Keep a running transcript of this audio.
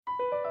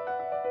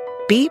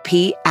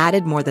BP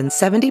added more than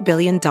 $70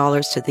 billion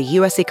to the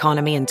U.S.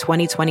 economy in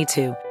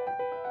 2022.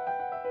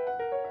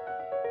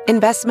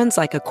 Investments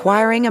like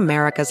acquiring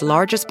America's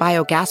largest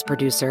biogas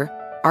producer,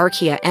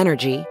 Archaea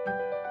Energy,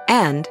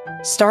 and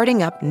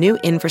starting up new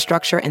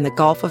infrastructure in the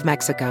Gulf of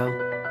Mexico.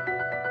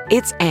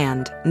 It's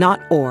and,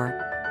 not or.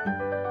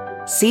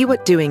 See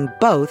what doing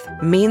both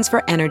means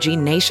for energy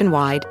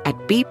nationwide at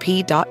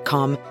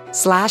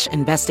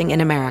bp.com/investing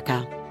in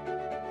America.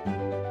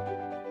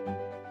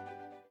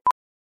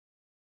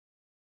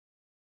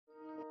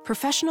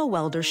 Professional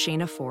welder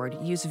Shayna Ford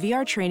used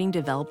VR training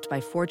developed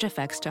by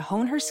ForgeFX to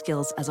hone her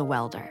skills as a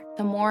welder.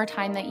 The more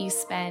time that you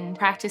spend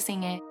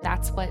practicing it,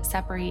 that's what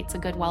separates a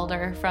good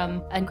welder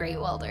from a great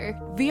welder.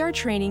 VR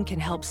training can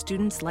help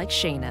students like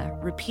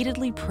Shayna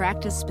repeatedly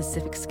practice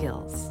specific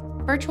skills.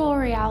 Virtual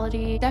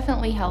reality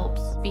definitely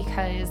helps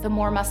because the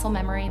more muscle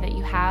memory that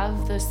you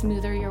have, the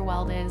smoother your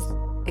weld is.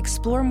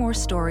 Explore more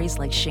stories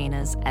like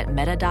Shayna's at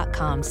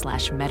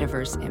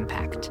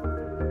meta.com/metaverseimpact.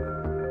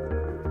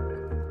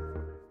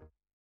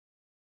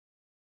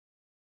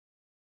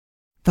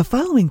 The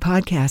following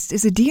podcast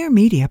is a Dear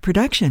Media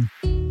production.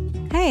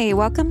 Hey,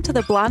 welcome to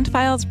the Blonde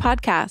Files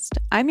podcast.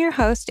 I'm your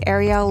host,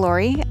 Ariel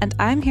Laurie, and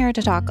I'm here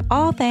to talk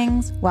all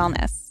things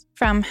wellness.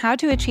 From how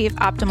to achieve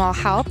optimal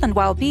health and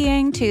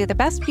well-being to the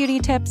best beauty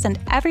tips and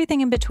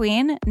everything in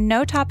between,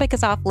 no topic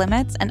is off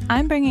limits, and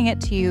I'm bringing it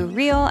to you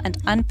real and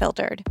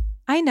unfiltered.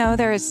 I know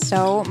there is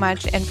so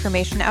much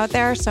information out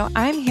there, so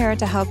I'm here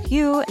to help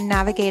you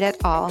navigate it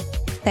all.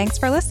 Thanks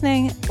for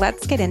listening.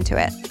 Let's get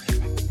into it.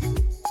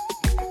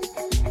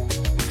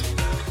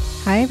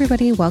 Hi,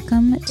 everybody.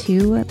 Welcome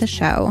to the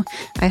show.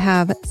 I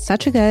have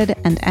such a good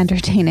and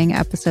entertaining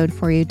episode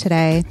for you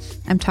today.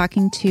 I'm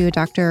talking to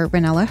Dr.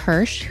 Ranella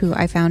Hirsch, who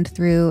I found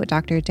through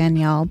Dr.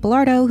 Danielle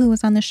Belardo, who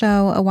was on the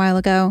show a while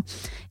ago.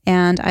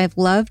 And I've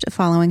loved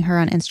following her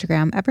on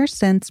Instagram ever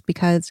since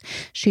because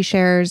she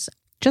shares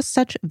just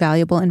such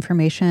valuable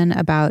information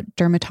about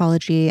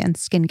dermatology and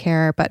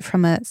skincare, but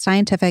from a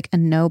scientific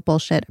and no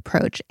bullshit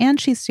approach.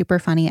 And she's super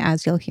funny,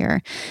 as you'll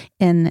hear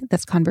in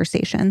this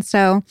conversation.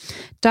 So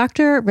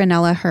Dr.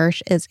 Ranella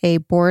Hirsch is a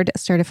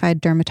board-certified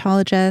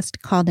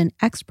dermatologist, called an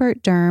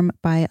expert derm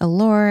by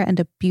Allure and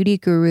a beauty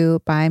guru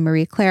by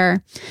Marie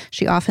Claire.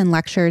 She often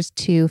lectures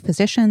to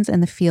physicians in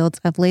the fields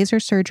of laser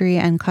surgery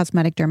and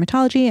cosmetic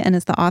dermatology and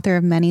is the author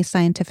of many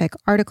scientific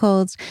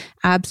articles,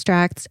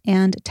 abstracts,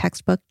 and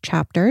textbook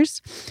chapters.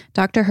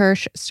 Dr.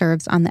 Hirsch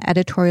serves on the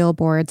editorial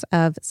boards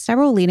of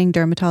several leading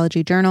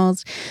dermatology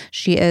journals.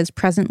 She is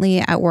presently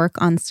at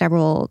work on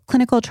several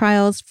clinical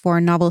trials for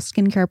novel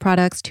skincare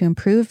products to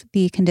improve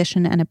the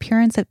condition and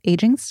appearance of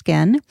aging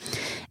skin.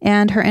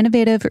 And her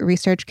innovative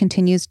research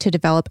continues to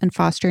develop and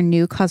foster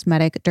new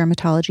cosmetic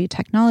dermatology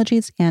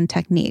technologies and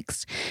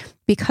techniques.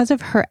 Because of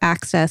her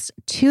access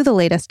to the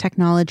latest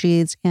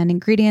technologies and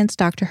ingredients,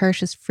 Dr.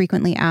 Hirsch is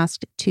frequently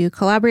asked to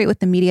collaborate with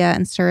the media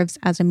and serves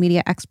as a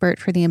media expert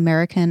for the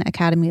American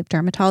Academy of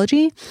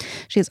Dermatology.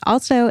 She is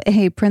also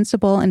a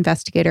principal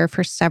investigator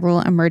for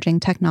several emerging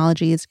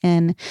technologies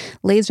in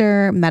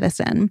laser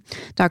medicine.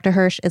 Dr.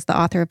 Hirsch is the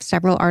author of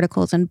several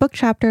articles and book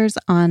chapters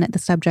on the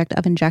subject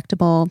of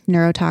injectable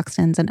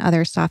neurotoxins and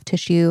other soft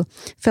tissue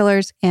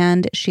fillers,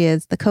 and she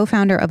is the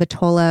co-founder of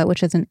Atola,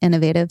 which is an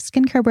innovative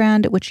skincare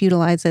brand which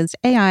utilizes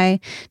AI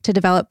to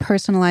develop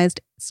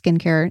personalized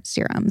skincare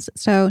serums.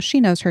 So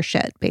she knows her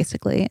shit,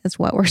 basically, is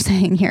what we're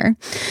saying here.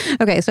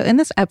 Okay, so in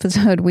this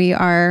episode, we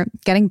are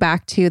getting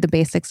back to the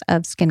basics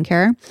of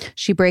skincare.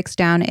 She breaks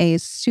down a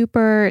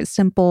super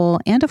simple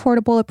and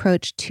affordable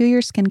approach to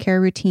your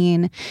skincare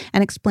routine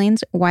and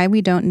explains why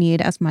we don't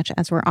need as much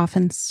as we're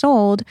often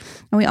sold.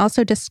 And we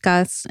also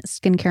discuss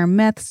skincare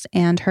myths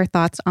and her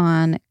thoughts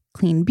on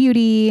clean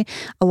beauty,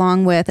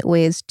 along with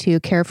ways to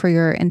care for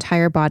your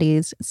entire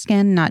body's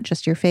skin, not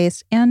just your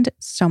face, and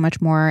so much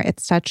more.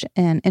 It's such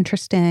an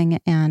interesting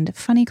and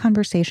funny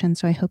conversation,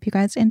 so I hope you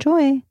guys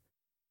enjoy.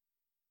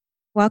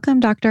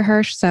 Welcome, Dr.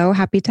 Hirsch. So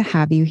happy to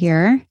have you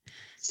here.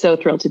 So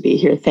thrilled to be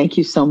here. Thank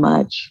you so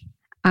much.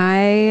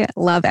 I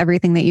love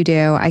everything that you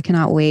do. I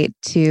cannot wait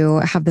to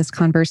have this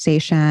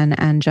conversation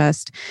and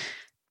just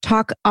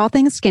talk all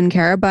things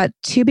skincare. But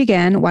to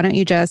begin, why don't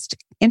you just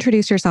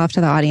introduce yourself to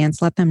the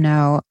audience, let them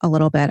know a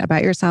little bit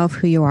about yourself,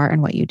 who you are,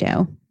 and what you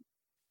do.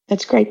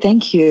 That's great.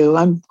 Thank you.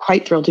 I'm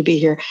quite thrilled to be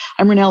here.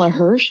 I'm Ranella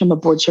Hirsch. I'm a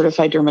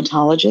board-certified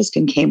dermatologist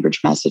in Cambridge,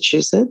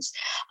 Massachusetts.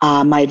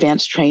 My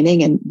advanced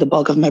training and the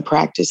bulk of my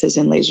practice is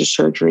in laser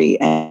surgery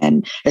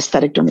and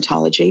aesthetic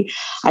dermatology.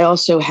 I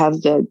also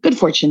have the good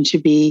fortune to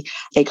be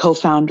a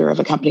co-founder of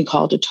a company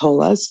called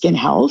Atola Skin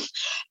Health,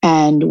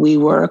 and we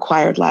were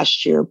acquired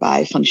last year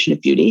by Function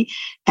of Beauty,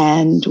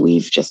 and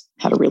we've just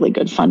had a really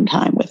good fun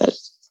time with it.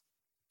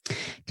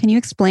 Can you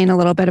explain a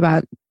little bit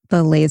about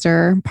the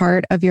laser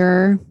part of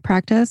your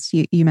practice?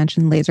 You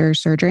mentioned laser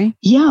surgery.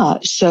 Yeah.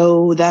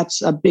 So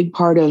that's a big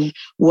part of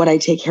what I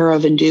take care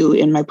of and do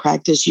in my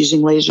practice,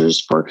 using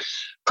lasers for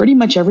pretty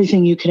much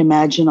everything you can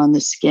imagine on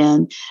the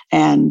skin,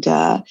 and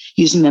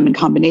using them in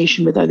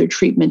combination with other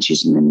treatments,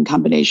 using them in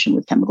combination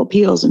with chemical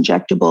peels,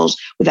 injectables,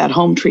 with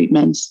at-home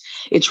treatments.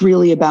 It's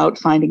really about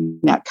finding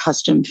that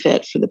custom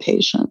fit for the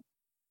patient.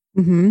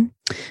 Mm-hmm.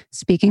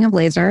 Speaking of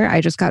laser, I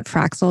just got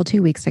Fraxel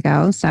 2 weeks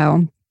ago.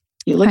 So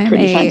you look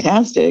pretty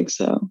fantastic.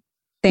 So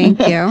thank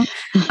you.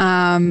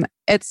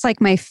 It's like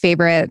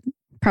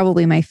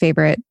probably my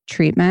favorite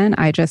treatment.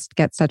 I just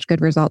get such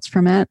good results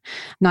from it.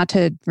 Not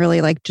to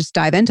really like just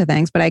dive into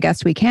things, but I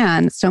guess we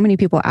can. So many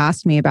people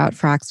ask me about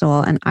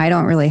Fraxel and I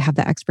don't really have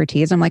the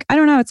expertise. I'm like, I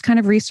don't know. It's kind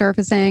of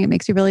resurfacing. It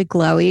makes you really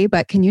glowy,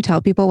 but can you tell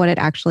people what it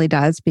actually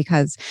does?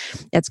 Because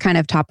it's kind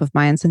of top of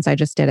mind since I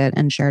just did it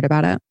and shared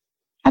about it.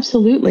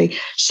 Absolutely.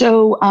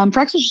 So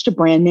Fraxel is just a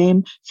brand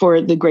name for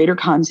the greater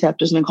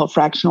concept of something called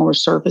fractional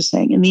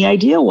resurfacing. And the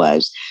idea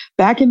was,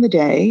 back in the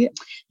day,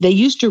 they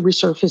used to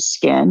resurface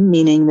skin,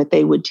 meaning that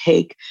they would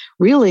take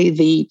really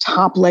the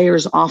top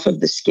layers off of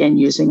the skin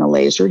using a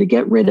laser to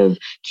get rid of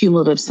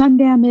cumulative sun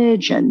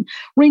damage and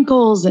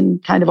wrinkles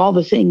and kind of all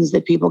the things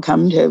that people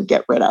come to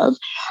get rid of.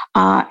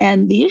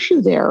 And the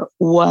issue there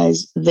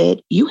was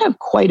that you have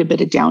quite a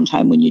bit of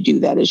downtime when you do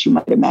that, as you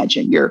might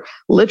imagine. You're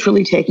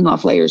literally taking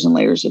off layers and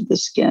layers of the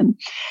skin.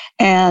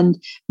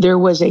 And there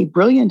was a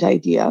brilliant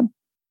idea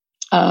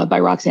by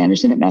Rox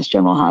Anderson at Mass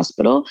General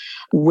Hospital,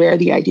 where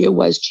the idea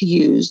was to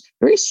use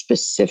very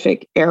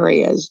specific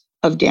areas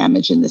of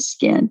damage in the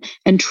skin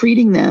and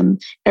treating them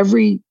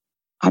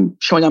I'm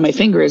showing on my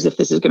finger as if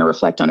this is going to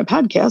reflect on a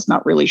podcast,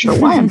 not really sure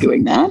why I'm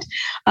doing that.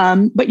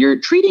 But you're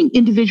treating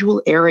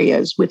individual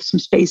areas with some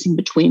spacing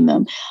between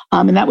them.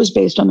 And that was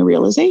based on the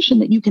realization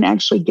that you can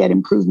actually get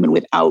improvement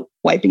without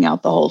wiping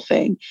out the whole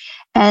thing.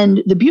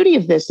 And the beauty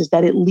of this is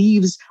that it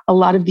leaves a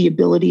lot of the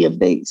ability of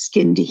the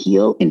skin to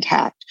heal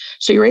intact.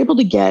 So you're able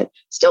to get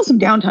still some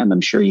downtime. I'm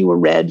sure you were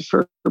red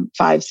for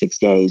 5-6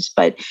 days,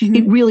 but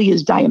it really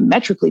is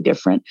diametrically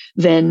different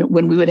than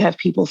when we would have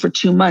people for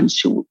 2 months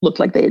who looked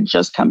like they had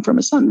just come from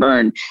a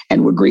sunburn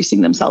and were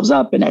greasing themselves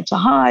up and had to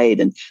hide.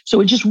 And so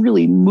it just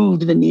really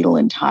moved the needle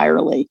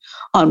entirely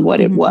on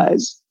what it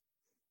was.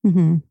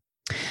 Mm-hmm.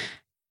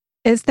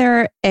 Is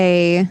there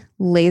a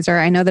laser?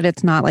 I know that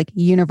it's not like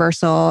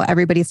universal.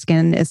 Everybody's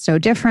skin is so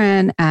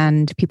different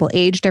and people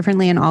age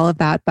differently and all of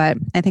that. But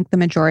I think the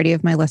majority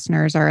of my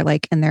listeners are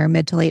like in their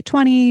mid to late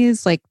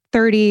 20s, like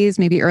 30s,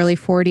 maybe early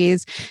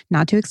 40s,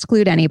 not to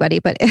exclude anybody.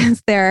 But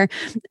is there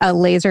a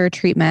laser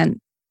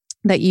treatment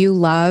that you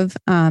love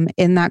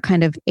in that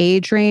kind of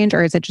age range?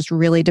 Or is it just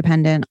really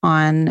dependent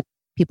on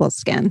people's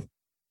skin?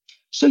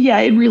 So yeah,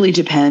 it really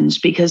depends,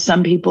 because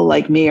some people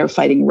like me are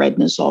fighting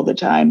redness all the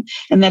time.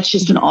 And that's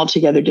just an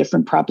altogether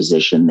different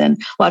proposition than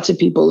lots of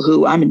people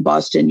who, I'm in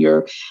Boston,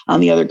 you're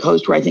on the other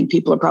coast, where I think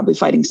people are probably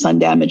fighting sun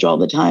damage all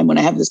the time. When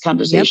I have this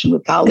conversation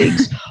with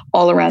colleagues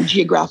all around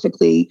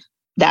geographically,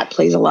 that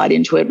plays a lot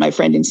into it. My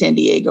friend in San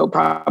Diego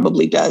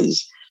probably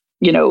does,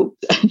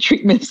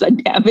 treatments on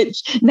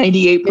damage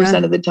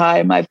 98% of the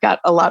time. I've got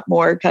a lot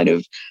more kind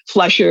of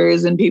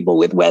flushers and people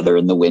with weather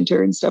in the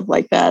winter and stuff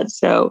like that.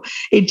 So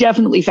it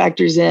definitely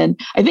factors in.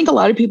 I think a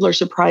lot of people are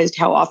surprised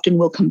how often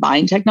we'll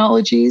combine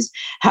technologies,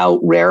 how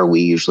rare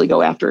we usually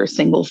go after a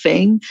single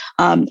thing.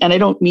 And I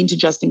don't mean to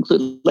just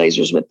include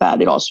lasers with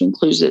that. It also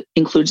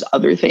includes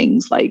other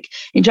things like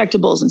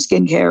injectables and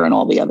skincare and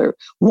all the other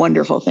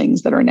wonderful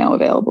things that are now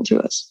available to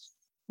us.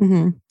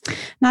 Mm-hmm.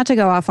 Not to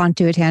go off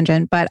onto a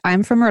tangent, but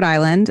I'm from Rhode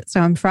Island. So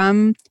I'm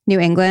from New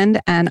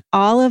England, and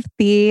all of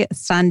the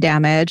sun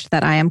damage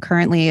that I am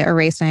currently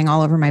erasing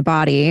all over my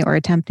body, or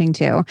attempting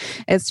to,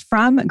 is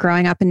from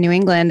growing up in New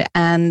England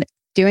and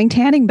doing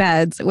tanning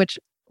beds, which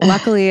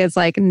luckily is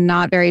like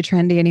not very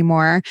trendy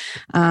anymore.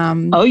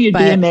 You'd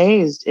be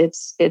amazed.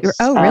 It's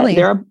really?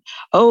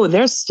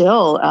 There's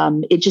still,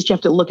 it just, you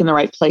have to look in the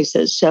right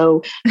places.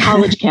 So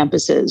college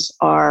campuses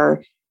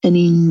are an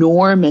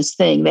enormous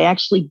thing. They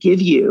actually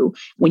give you,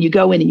 when you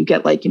go in and you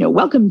get like,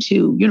 welcome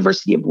to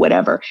University of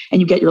whatever, and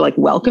you get your like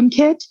welcome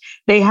kit,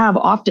 they have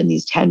often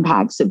these 10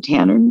 packs of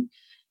tanner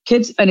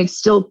kits, and it's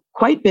still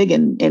quite big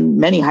in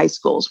many high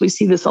schools. We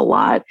see this a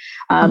lot,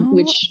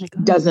 which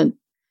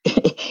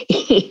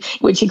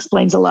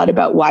explains a lot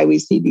about why we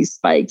see these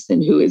spikes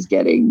and who is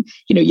getting,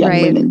 young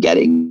women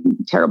getting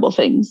terrible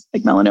things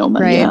like melanoma.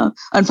 Right. Yeah.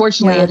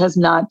 Unfortunately, it has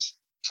not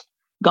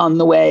gone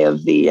the way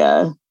of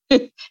the,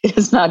 it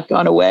has not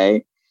gone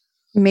away.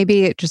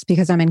 Maybe just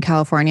because I'm in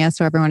California,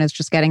 so everyone is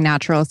just getting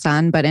natural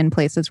sun, but in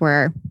places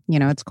where,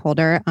 it's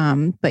colder.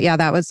 But yeah,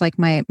 that was like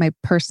my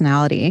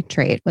personality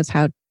trait, was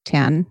how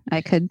tan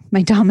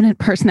my dominant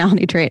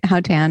personality trait. How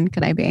tan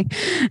could I be?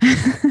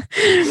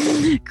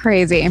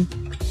 Crazy.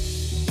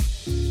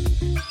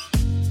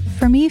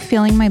 for me,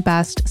 feeling my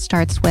best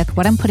starts with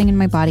what I'm putting in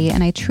my body,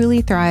 and I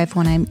truly thrive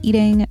when I'm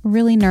eating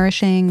really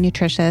nourishing,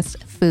 nutritious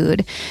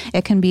food.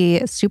 It can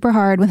be super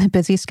hard with a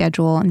busy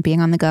schedule and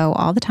being on the go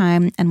all the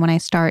time. And when I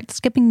start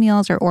skipping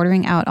meals or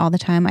ordering out all the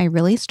time, I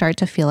really start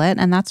to feel it.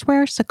 And that's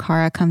where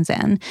Sakara comes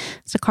in.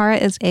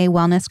 Sakara is a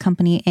wellness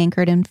company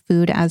anchored in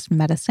food as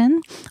medicine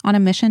on a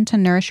mission to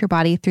nourish your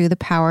body through the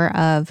power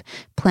of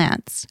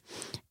plants.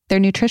 Their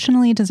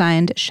nutritionally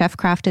designed,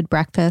 chef-crafted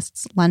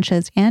breakfasts,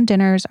 lunches, and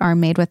dinners are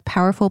made with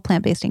powerful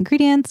plant-based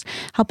ingredients,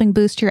 helping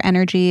boost your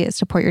energy,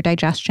 support your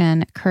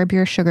digestion, curb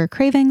your sugar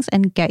cravings,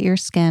 and get your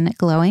skin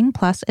glowing.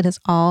 Plus, it is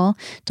all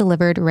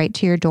delivered right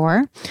to your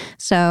door.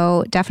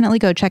 So definitely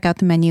go check out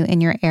the menu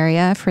in your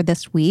area for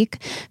this week.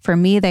 For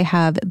me, they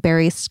have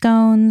berry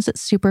scones,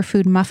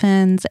 superfood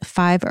muffins,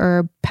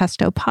 5-herb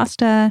pesto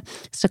pasta,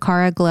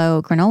 Sakara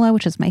Glow granola,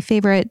 which is my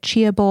favorite,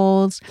 chia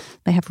bowls.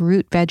 They have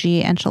root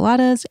veggie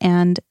enchiladas,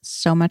 and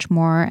so much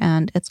more,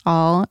 and it's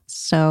all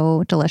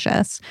so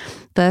delicious.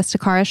 The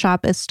Sakara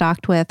shop is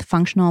stocked with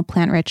functional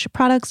plant-rich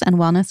products and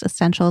wellness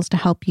essentials to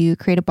help you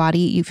create a body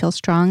you feel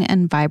strong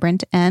and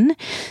vibrant in.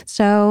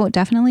 So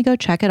definitely go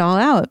check it all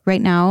out.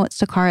 Right now,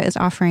 Sakara is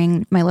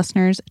offering my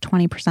listeners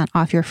 20%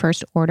 off your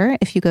first order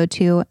if you go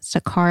to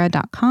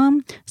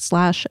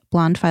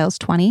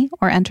sakara.com/blondefiles20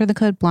 or enter the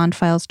code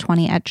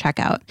blondefiles20 at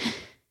checkout.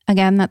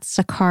 Again, that's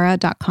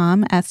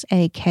sakara.com,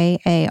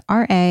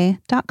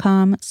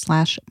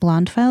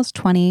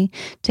 sakara.com/blondefiles20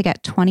 to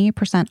get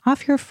 20%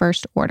 off your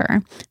first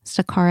order.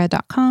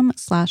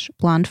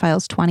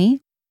 sakara.com/blondefiles20.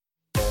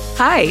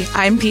 Hi,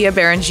 I'm Pia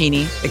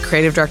Barangini, the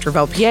creative director of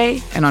LPA,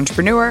 an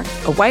entrepreneur,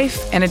 a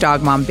wife, and a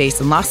dog mom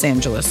based in Los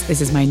Angeles. This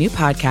is my new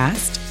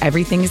podcast,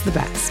 Everything is the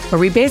Best, where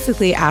we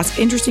basically ask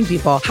interesting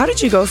people, how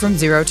did you go from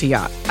zero to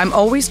yacht? I'm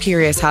always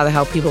curious how the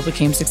hell people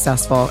became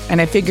successful, and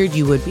I figured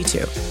you would be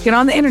too. Get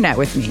on the internet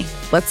with me.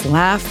 Let's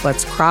laugh,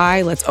 let's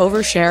cry, let's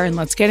overshare, and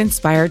let's get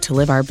inspired to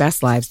live our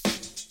best lives.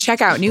 Check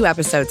out new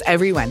episodes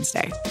every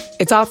Wednesday.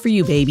 It's all for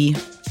you, baby.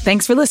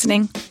 Thanks for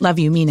listening. Love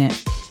you, mean it.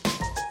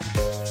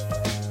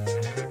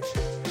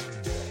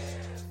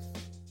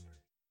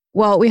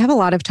 Well, we have a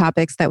lot of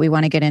topics that we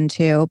want to get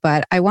into,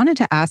 but I wanted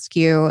to ask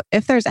you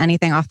if there's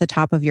anything off the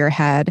top of your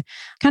head,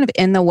 kind of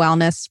in the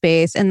wellness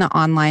space, in the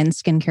online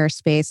skincare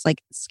space,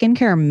 like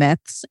skincare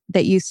myths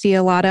that you see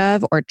a lot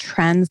of or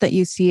trends that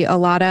you see a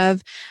lot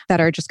of that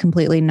are just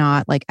completely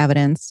not like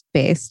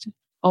evidence-based.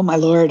 Oh my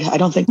Lord, I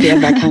don't think we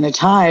have that kind of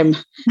time.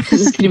 This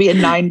is going to be a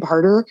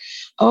 9-parter.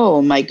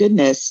 Oh my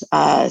goodness.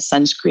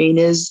 Sunscreen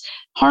is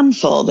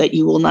harmful, that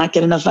you will not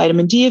get enough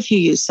vitamin D if you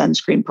use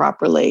sunscreen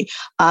properly.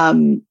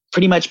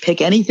 Pretty much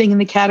pick anything in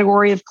the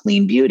category of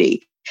clean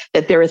beauty,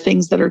 that there are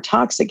things that are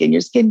toxic in your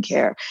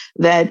skincare,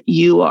 that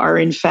you are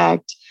in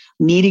fact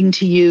needing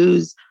to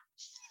use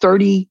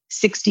 30,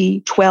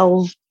 60,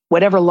 12,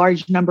 whatever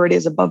large number it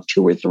is, above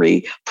 2 or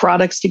 3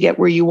 products to get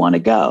where you want to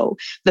go.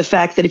 The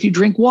fact that if you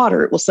drink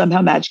water, it will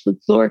somehow magically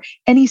cure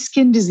any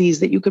skin disease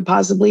that you could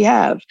possibly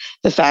have.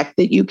 The fact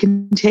that you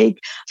can take,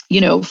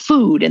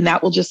 food and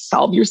that will just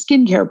solve your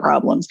skincare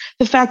problems.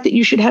 The fact that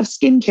you should have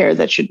skincare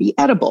that should be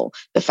edible.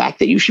 The fact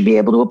that you should be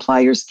able to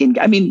apply your skin.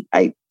 To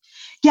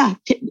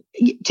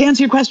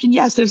answer your question,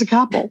 yes, there's a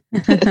couple.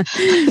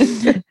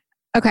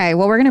 Okay,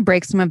 well, we're going to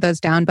break some of those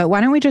down, but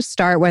why don't we just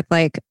start with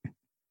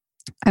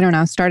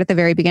start at the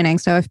very beginning.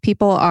 So if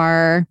people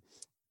are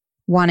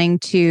wanting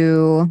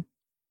to,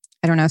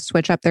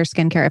 switch up their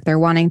skincare, if they're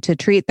wanting to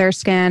treat their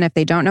skin, if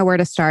they don't know where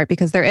to start,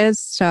 because there is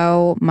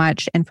so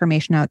much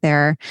information out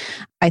there.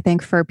 I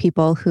think for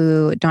people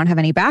who don't have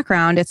any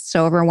background, it's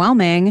so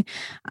overwhelming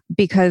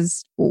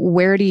because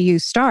where do you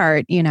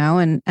start,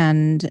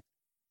 and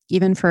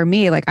even for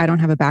me, like I don't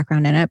have a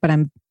background in it, but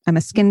I'm a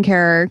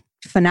skincare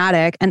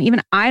fanatic and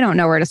even I don't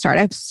know where to start.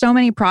 I have so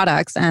many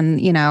products and,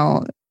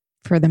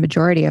 for the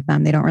majority of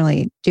them, they don't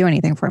really do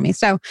anything for me.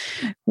 So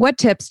what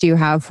tips do you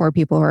have for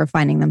people who are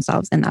finding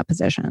themselves in that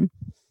position?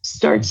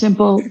 Start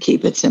simple,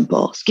 keep it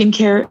simple.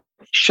 Skincare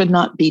should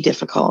not be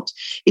difficult.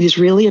 It is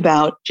really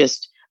about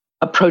just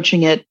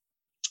approaching it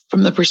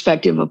from the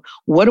perspective of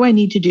what do I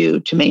need to do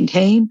to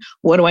maintain?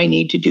 What do I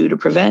need to do to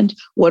prevent?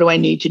 What do I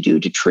need to do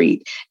to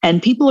treat? And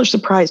people are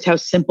surprised how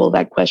simple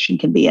that question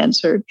can be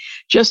answered.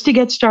 Just to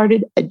get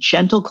started, a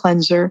gentle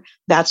cleanser,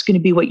 that's going to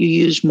be what you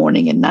use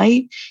morning and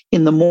night.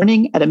 In the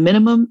morning, at a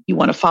minimum, you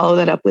want to follow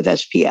that up with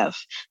SPF.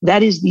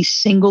 That is the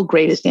single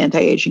greatest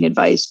anti-aging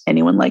advice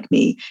anyone like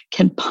me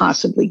can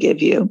possibly give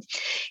you.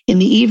 In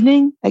the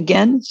evening,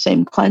 again,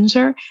 same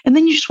cleanser. And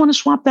then you just want to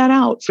swap that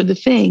out for the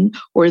thing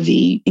or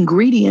the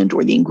ingredient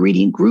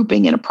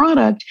grouping in a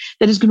product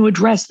that is going to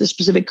address the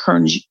specific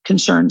concerns,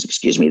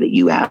 that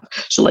you have.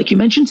 So like you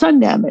mentioned, sun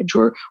damage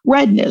or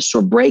redness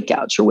or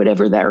breakouts or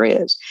whatever there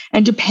is.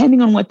 And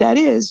depending on what that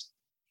is,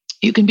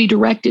 you can be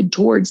directed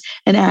towards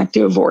an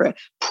active or a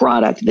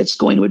product that's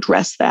going to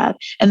address that.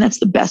 And that's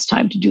the best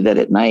time to do that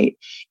at night.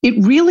 It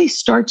really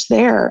starts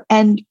there.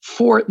 And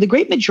for the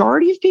great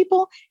majority of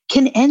people,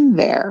 can end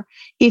there.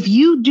 If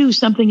you do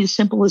something as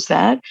simple as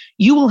that,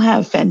 you will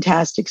have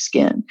fantastic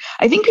skin.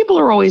 I think people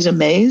are always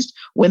amazed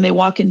when they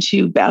walk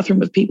into a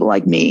bathroom of people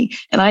like me,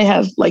 and I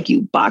have, like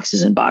you,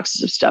 boxes and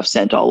boxes of stuff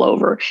sent all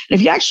over. And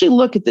if you actually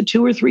look at the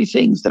 2 or 3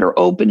 things that are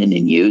open and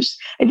in use,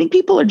 I think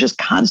people are just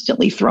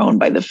constantly thrown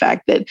by the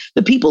fact that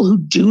the people who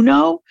do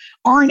know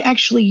aren't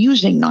actually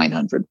using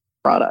 900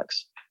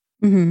 products.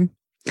 Mm-hmm.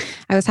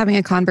 I was having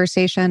a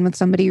conversation with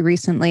somebody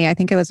recently. I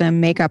think it was a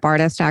makeup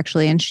artist,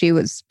 actually, and she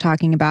was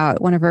talking about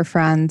one of her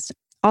friends,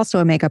 also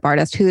a makeup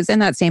artist, who's in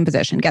that same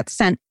position, gets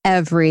sent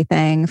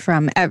everything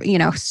from,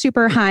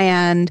 super high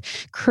end,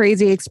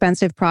 crazy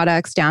expensive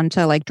products down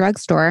to like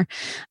drugstore.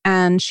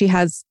 And she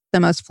has the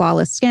most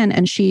flawless skin,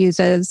 and she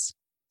uses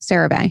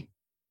CeraVe.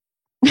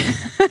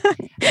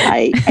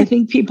 I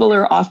think people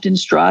are often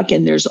struck,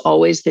 and there's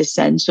always this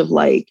sense of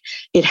like,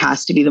 it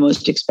has to be the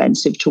most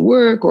expensive to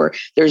work, or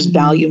there's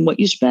value in what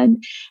you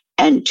spend.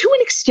 And to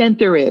an extent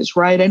there is,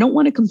 right? I don't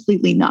want to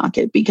completely knock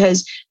it,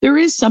 because there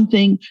is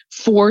something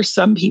for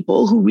some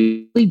people who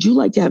really do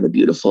like to have a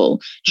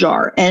beautiful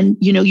jar. And,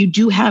 you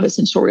do have a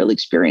sensorial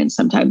experience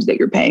sometimes that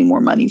you're paying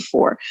more money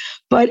for.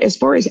 But as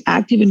far as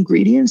active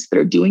ingredients that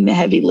are doing the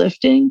heavy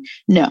lifting,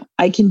 no,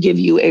 I can give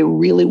you a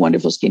really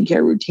wonderful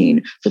skincare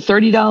routine for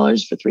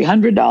 $30, for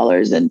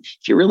 $300. And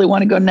if you really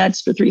want to go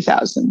nuts, for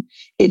 $3,000.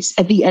 It's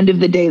at the end of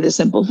the day, the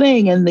simple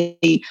thing. And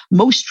the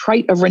most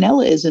trite of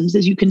Ranella-isms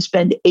is you can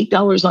spend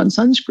 $8 on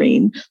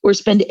sunscreen or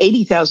spend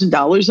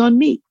 $80,000 on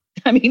meat.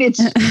 I mean, it's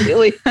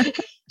really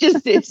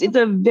it's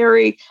a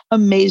very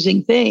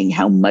amazing thing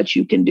how much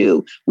you can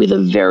do with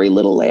a very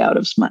little layout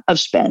of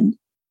spend.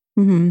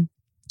 Mm-hmm.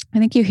 I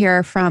think you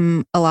hear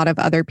from a lot of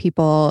other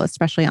people,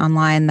 especially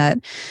online, that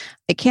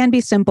it can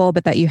be simple,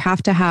 but that you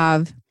have to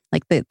have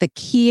like the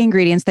key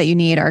ingredients that you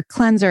need are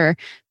cleanser,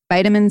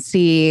 vitamin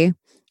C,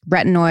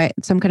 retinoid,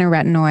 some kind of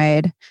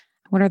retinoid.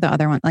 What are the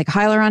other ones? Like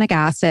hyaluronic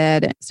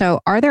acid. So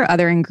are there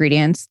other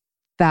ingredients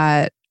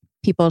that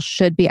people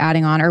should be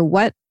adding on, or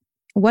what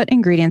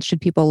ingredients should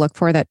people look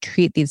for that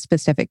treat these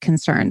specific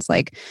concerns,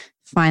 like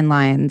fine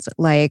lines,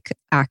 like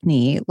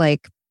acne,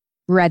 like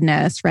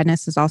redness?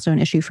 Redness is also an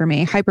issue for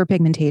me.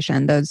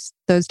 Hyperpigmentation,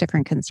 those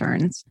different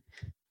concerns.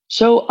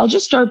 So I'll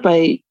just start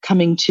by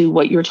coming to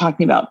what you're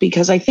talking about,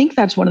 because I think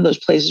that's one of those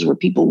places where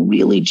people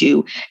really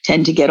do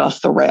tend to get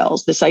off the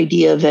rails. This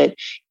idea that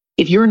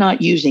if you're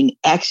not using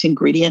X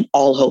ingredient,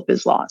 all hope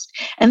is lost.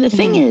 And the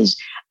thing is,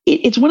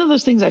 it's one of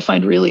those things I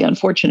find really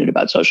unfortunate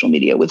about social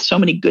media with so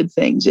many good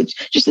things. It's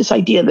just this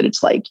idea that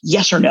it's like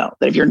yes or no,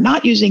 that if you're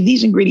not using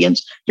these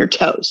ingredients, you're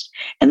toast.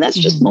 And that's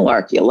just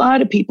malarkey. A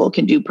lot of people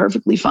can do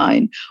perfectly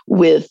fine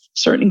with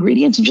certain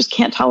ingredients and just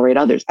can't tolerate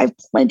others. I have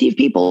plenty of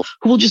people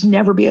who will just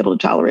never be able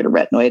to tolerate a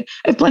retinoid.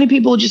 I have plenty of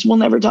people who just will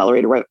never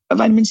tolerate a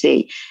vitamin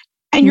C.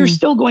 And you're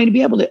still going to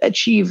be able to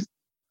achieve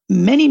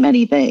many,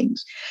 many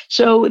things.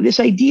 So this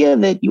idea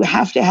that you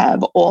have to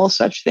have all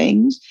such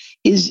things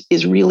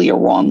is really a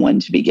wrong one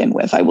to begin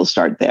with. I will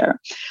start there.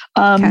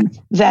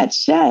 That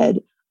said,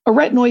 a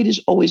retinoid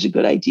is always a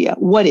good idea.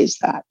 What is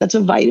that? That's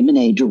a vitamin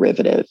A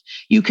derivative.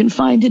 You can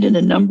find it in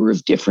a number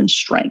of different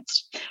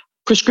strengths.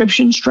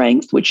 Prescription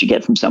strength, which you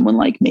get from someone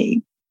like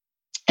me.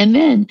 And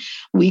then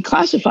we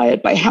classify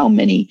it by how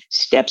many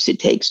steps it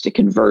takes to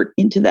convert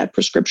into that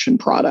prescription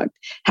product,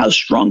 how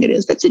strong it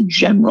is. That's a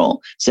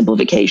general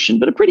simplification,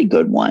 but a pretty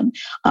good one.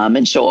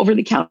 And so over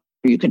the counter,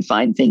 you can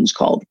find things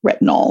called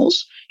retinols.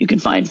 You can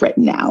find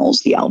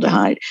retinals, the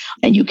aldehyde,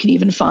 and you can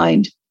even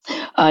find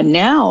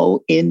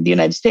now in the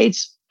United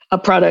States a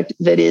product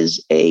that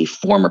is a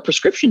former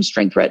prescription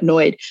strength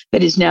retinoid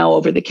that is now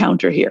over the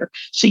counter here.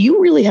 So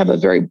you really have a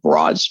very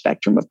broad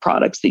spectrum of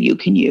products that you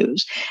can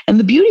use. And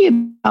the beauty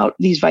about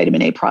these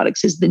vitamin A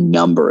products is the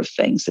number of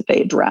things that they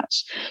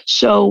address.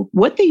 So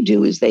what they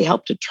do is they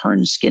help to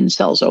turn skin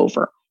cells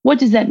over. What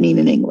does that mean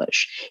in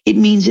English? It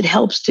means it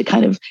helps to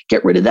kind of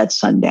get rid of that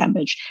sun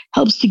damage,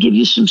 helps to give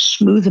you some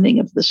smoothening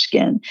of the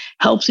skin,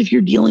 helps if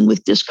you're dealing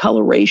with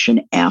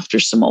discoloration after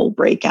some old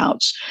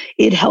breakouts.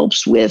 It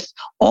helps with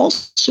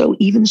also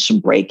even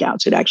some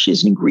breakouts. It actually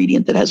is an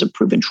ingredient that has a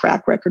proven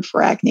track record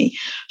for acne.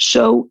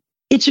 So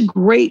it's a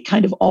great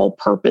kind of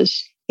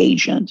all-purpose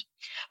agent.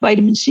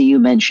 Vitamin C, you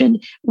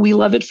mentioned, we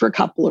love it for a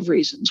couple of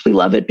reasons. We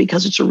love it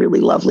because it's a really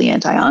lovely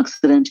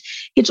antioxidant.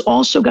 It's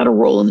also got a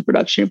role in the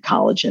production of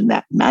collagen,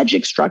 that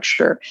magic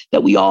structure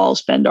that we all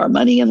spend our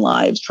money and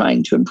lives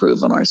trying to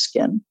improve on our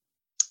skin.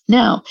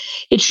 Now,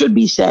 it should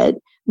be said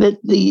that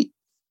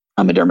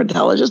I'm a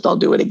dermatologist, I'll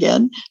do it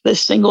again. The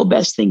single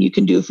best thing you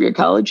can do for your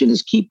collagen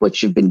is keep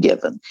what you've been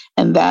given.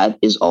 And that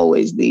is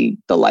always the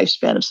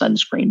lifespan of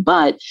sunscreen.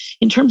 But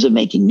in terms of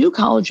making new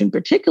collagen,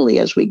 particularly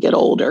as we get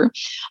older,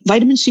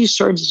 vitamin C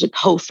serves as a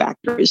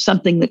cofactor, is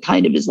something that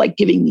kind of is like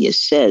giving the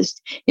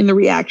assist in the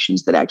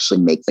reactions that actually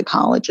make the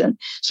collagen.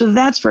 So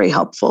that's very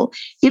helpful.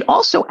 It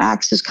also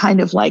acts as kind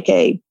of like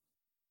a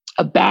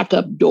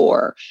backup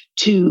door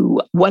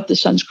to what the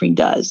sunscreen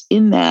does,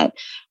 in that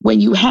when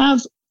you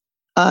have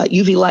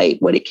UV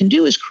light, what it can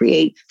do is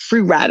create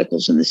free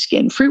radicals in the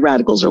skin. Free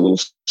radicals are little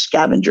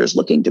scavengers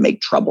looking to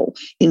make trouble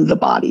in the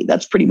body.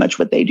 That's pretty much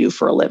what they do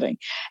for a living.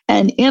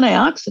 And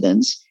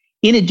antioxidants,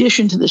 in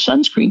addition to the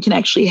sunscreen, can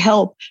actually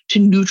help to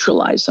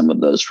neutralize some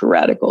of those free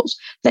radicals.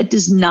 That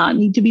does not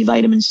need to be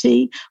vitamin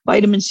C.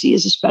 Vitamin C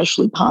is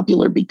especially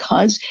popular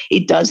because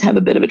it does have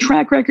a bit of a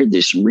track record.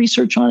 There's some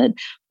research on it,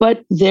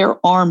 but there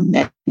are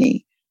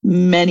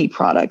many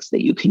products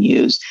that you can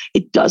use.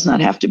 It does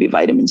not have to be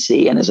vitamin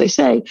C. And as I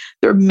say,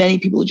 there are many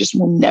people who just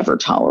will never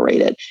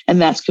tolerate it.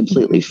 And that's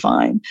completely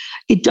fine.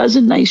 It does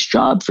a nice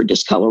job for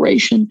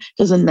discoloration,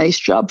 does a nice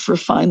job for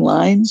fine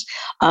lines.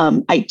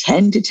 I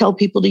tend to tell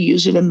people to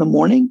use it in the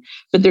morning,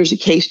 but there's a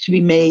case to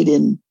be made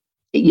in,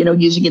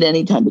 using it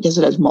anytime because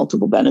it has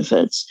multiple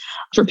benefits.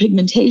 For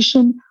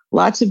pigmentation,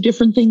 lots of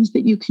different things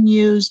that you can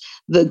use.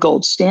 The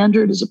gold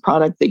standard is a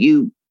product that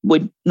you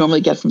would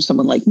normally get from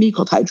someone like me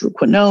called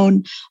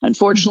hydroquinone.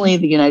 Unfortunately,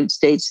 the United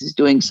States is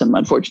doing some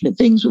unfortunate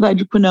things with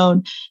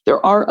hydroquinone.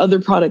 There are other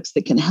products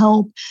that can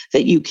help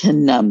that you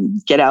can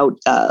get out.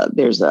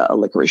 There's a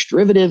licorice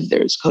derivative.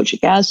 There's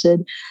kojic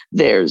acid.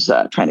 There's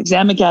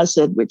tranexamic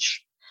acid, which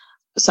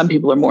some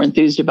people are more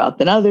enthused about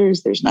than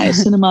others. There's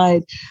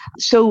niacinamide.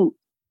 So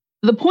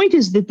the point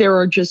is that there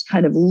are just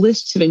kind of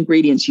lists of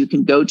ingredients you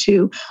can go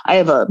to. I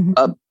have a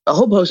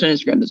whole post on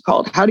Instagram that's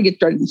called How to Get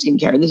Started in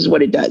Skincare. And this is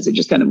what it does. It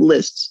just kind of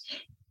lists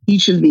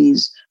each of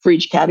these for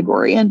each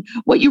category. And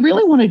what you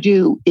really want to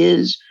do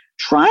is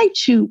try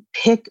to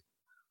pick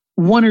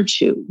one or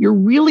two. You're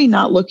really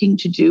not looking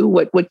to do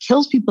what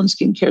kills people in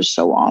skincare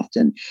so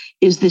often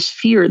is this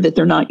fear that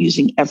they're not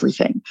using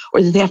everything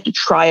or that they have to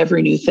try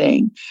every new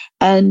thing.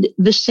 And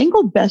the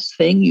single best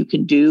thing you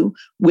can do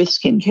with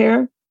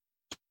skincare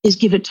is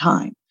give it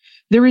time.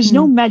 There is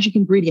no magic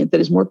ingredient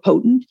that is more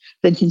potent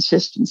than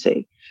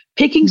consistency.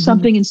 Picking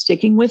something and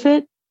sticking with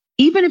it,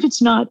 even if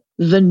it's not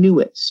the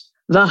newest,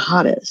 the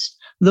hottest,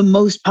 the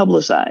most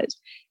publicized,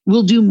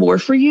 will do more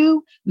for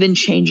you than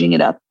changing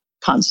it up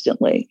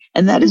constantly.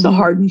 And that is a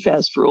hard and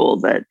fast rule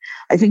that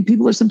I think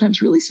people are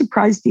sometimes really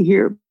surprised to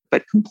hear,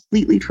 but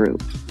completely true.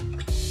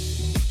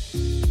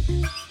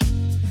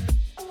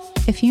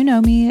 If you know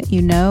me,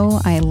 you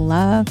know I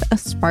love a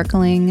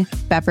sparkling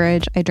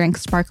beverage. I drink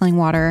sparkling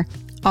water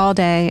all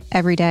day,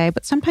 every day,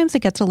 but sometimes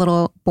it gets a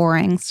little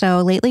boring. So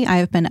lately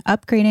I've been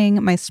upgrading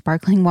my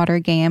sparkling water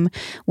game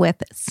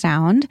with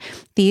Sound.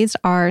 These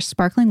are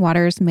sparkling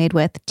waters made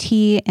with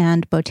tea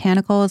and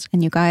botanicals.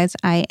 And you guys,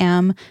 I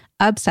am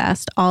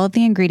obsessed. All of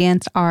the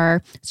ingredients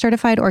are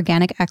certified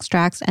organic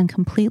extracts and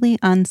completely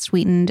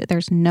unsweetened.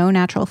 There's no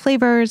natural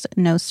flavors,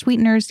 no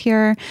sweeteners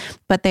here,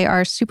 but they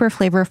are super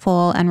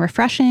flavorful and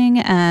refreshing.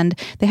 And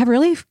they have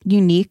really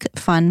unique,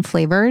 fun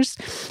flavors.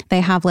 They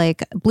have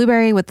like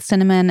blueberry with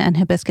cinnamon and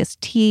hibiscus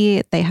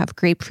tea. They have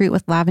grapefruit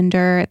with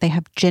lavender. They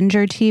have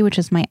ginger tea, which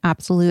is my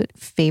absolute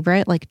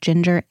favorite, like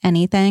ginger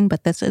anything.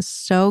 But this is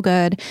so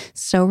good,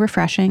 so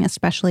refreshing,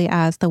 especially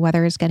as the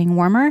weather is getting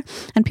warmer.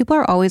 And people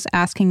are always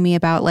asking me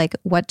about like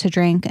what to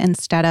drink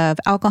instead of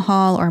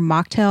alcohol or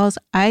mocktails.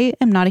 I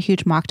am not a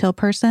huge mocktail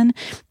person,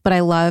 but I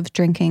love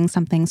drinking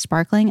something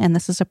sparkling, and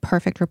this is a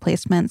perfect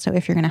replacement. So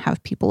if you're going to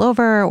have people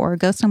over or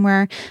go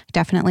somewhere,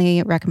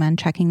 definitely recommend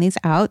checking these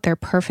out. They're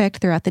perfect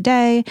throughout the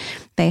day.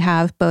 They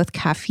have both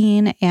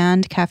caffeine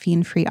and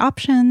caffeine-free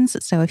options.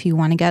 So if you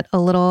want to get a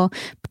little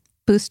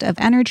boost of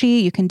energy,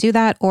 you can do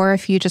that. Or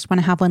if you just want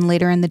to have one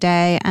later in the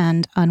day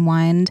and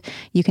unwind,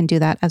 you can do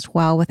that as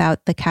well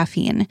without the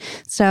caffeine.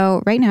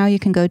 So right now you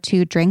can go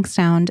to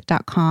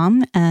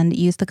drinksound.com and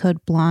use the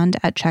code BLONDE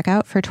at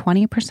checkout for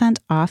 20%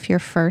 off your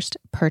first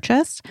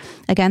purchase.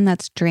 Again,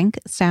 that's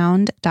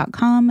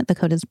drinksound.com. The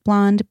code is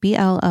BLONDE,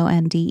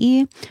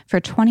 BLONDE, for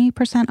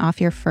 20%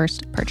 off your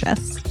first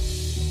purchase.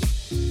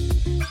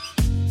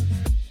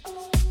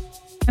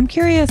 I'm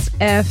curious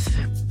if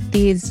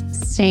these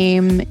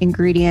same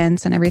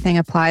ingredients and everything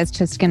applies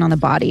to skin on the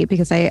body,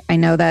 because I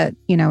know that,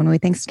 when we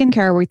think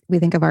skincare, we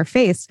think of our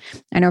face.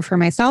 I know for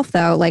myself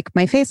though, like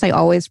my face, I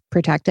always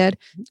protected.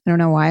 I don't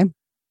know why.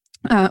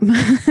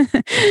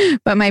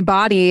 But my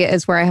body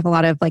is where I have a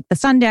lot of like the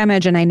sun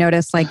damage, and I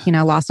notice like,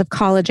 loss of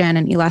collagen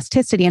and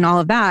elasticity and all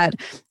of that.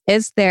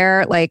 Is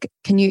there like,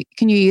 can you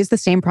use the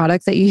same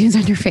products that you use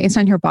on your face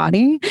on your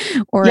body?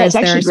 Or yeah, is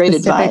it's actually great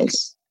specific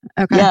advice.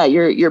 Okay. Yeah,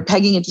 you're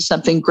pegging into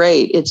something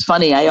great. It's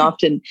funny. I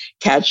often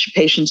catch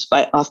patients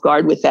off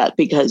guard with that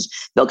because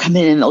they'll come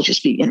in and they'll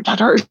just be,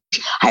 Dr. Hirsch,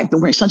 I've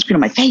been wearing sunscreen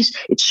on my face.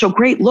 It's so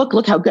great.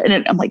 Look how good.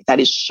 And I'm like, that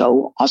is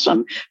so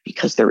awesome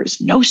because there is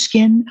no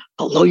skin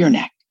below your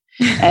neck.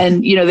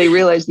 And, they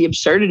realize the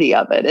absurdity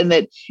of it and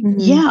that,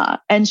 yeah.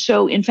 And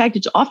so, in fact,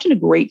 it's often a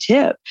great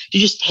tip to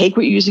just take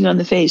what you're using on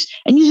the face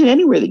and use it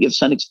anywhere that you have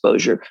sun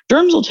exposure.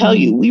 Derms will tell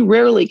you, we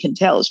rarely can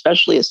tell,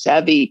 especially a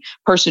savvy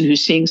person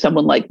who's seeing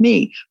someone like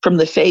me, from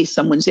the face,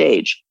 someone's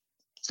age.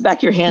 It's the back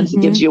of your hands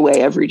that gives you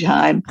away every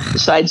time, the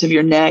sides of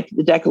your neck,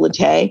 the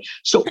décolleté.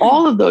 So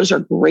all of those are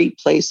great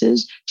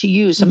places to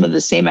use some of the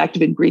same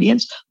active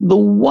ingredients. The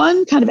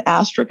one kind of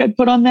asterisk I'd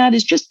put on that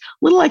is just a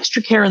little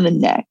extra care in the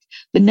neck.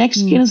 The neck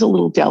skin is a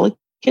little delicate.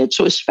 delicate.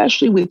 So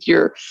especially with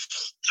your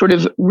sort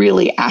of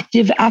really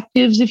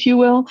actives, if you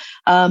will,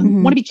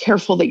 want to be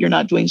careful that you're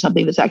not doing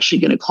something that's actually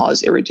going to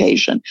cause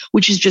irritation,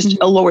 which is just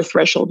a lower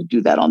threshold to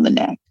do that on the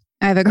neck.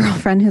 I have a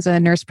girlfriend who's a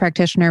nurse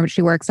practitioner, but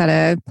she works at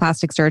a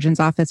plastic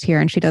surgeon's office here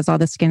and she does all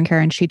the skincare.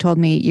 And she told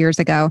me years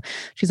ago,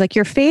 she's like,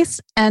 your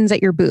face ends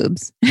at your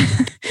boobs.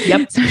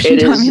 Yep. So she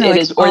taught me to, it like,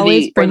 is. Or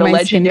the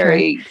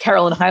legendary skincare.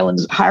 Carolyn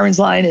Hiron's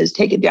line is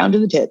take it down to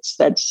the tits.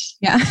 That's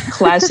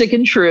classic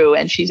and true.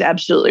 And she's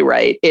absolutely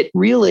right. It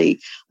really,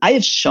 I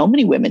have so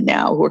many women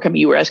now who are coming,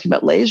 you were asking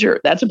about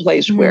laser. That's a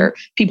place where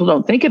people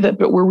don't think of it,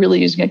 but we're really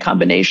using a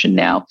combination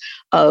now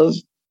of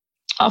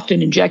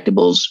often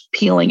injectables,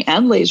 peeling,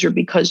 and laser,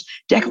 because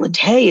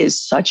décolleté is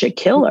such a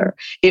killer.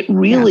 It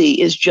really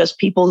is just,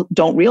 people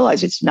don't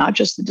realize it's not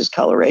just the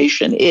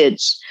discoloration.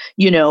 It's,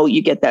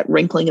 you get that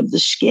wrinkling of the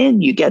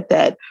skin, you get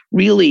that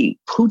really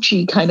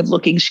poochy kind of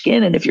looking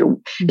skin. And if you're,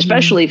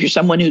 especially if you're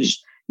someone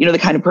who's, the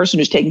kind of person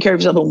who's taking care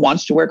of yourself and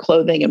wants to wear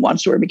clothing and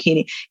wants to wear a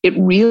bikini, it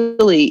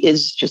really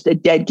is just a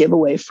dead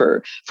giveaway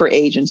for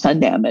age and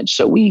sun damage.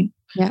 So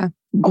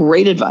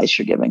great advice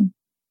you're giving.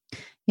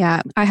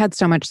 Yeah, I had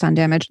so much sun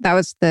damage. That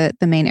was the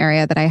main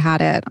area that I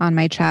had it on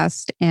my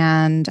chest.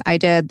 And I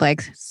did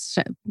like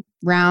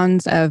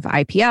rounds of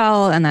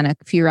IPL and then a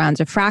few rounds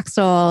of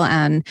Fraxel.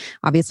 And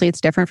obviously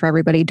it's different for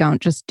everybody.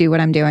 Don't just do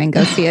what I'm doing.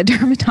 Go see a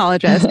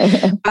dermatologist.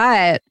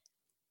 But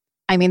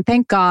I mean,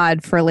 thank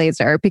God for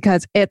laser,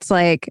 because it's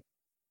like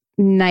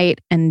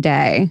night and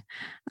day.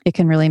 It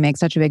can really make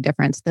such a big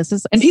difference. This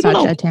is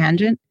such a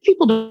tangent.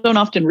 People don't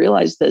often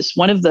realize this.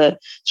 One of the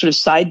sort of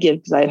side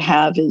gigs I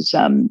have is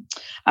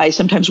I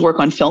sometimes work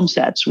on film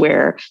sets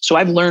so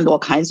I've learned all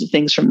kinds of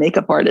things from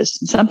makeup artists.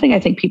 And something I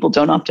think people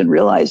don't often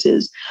realize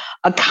is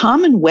a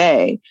common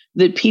way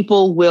that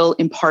people will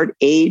impart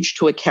age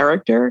to a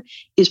character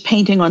is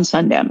painting on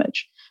sun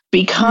damage.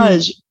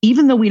 Because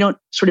even though we don't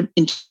sort of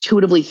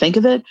intuitively think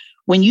of it,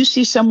 when you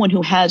see someone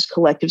who has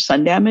collective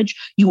sun damage,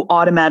 you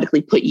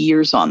automatically put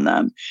years on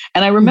them.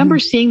 And I remember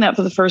seeing that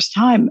for the first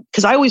time,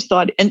 because I always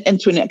thought, and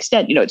to an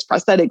extent, it's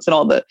prosthetics and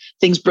all the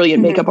things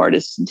brilliant makeup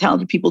artists and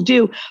talented people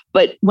do.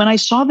 But when I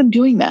saw them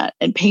doing that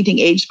and painting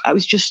age, I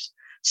was just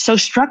so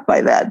struck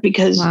by that,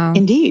 because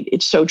indeed,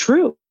 it's so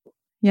true.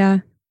 Yeah.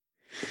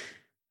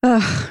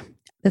 Ugh.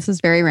 This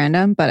is very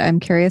random, but I'm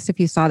curious if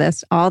you saw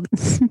this.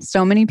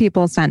 So many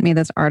people sent me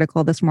this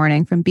article this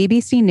morning from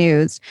BBC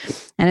News,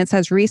 and it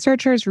says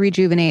researchers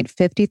rejuvenate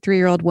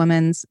 53-year-old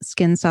women's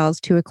skin cells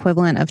to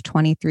equivalent of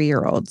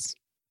 23-year-olds.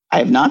 I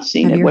have not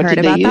seen Have it. you What heard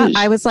did they about use? that?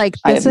 I was like,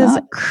 this is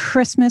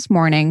Christmas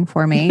morning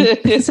for me.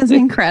 This is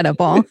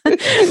incredible.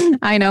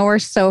 I know we're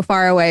so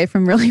far away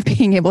from really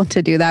being able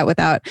to do that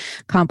without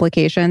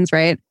complications,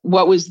 right?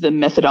 What was the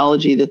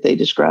methodology that they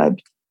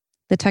described?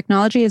 The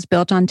technology is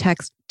built on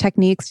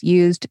techniques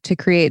used to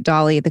create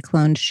Dolly, the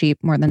cloned sheep,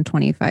 more than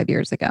 25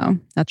 years ago.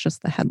 That's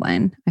just the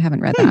headline. I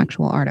haven't read the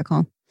actual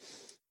article,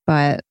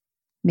 but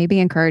maybe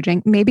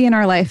encouraging, maybe in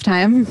our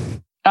lifetime.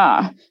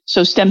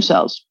 So stem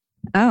cells.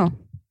 Oh,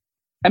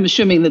 I'm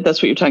assuming that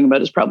that's what you're talking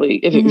about, is probably,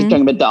 if you're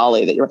talking about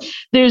Dolly, that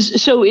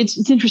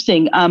it's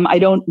interesting. I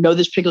don't know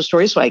this particular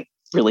story, so I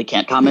really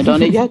can't comment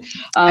on it yet.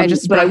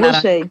 But I will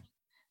say,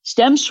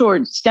 stem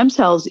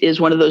cells is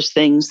one of those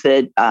things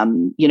that,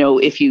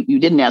 if you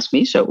didn't ask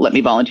me, so let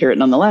me volunteer it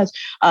nonetheless.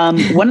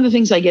 One of the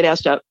things I get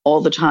asked about all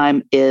the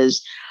time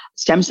is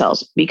stem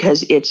cells,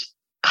 because it's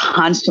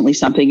constantly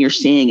something you're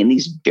seeing in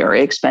these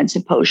very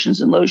expensive potions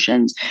and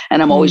lotions.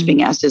 And I'm always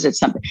being asked, is it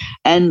something?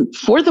 And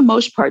for the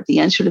most part, the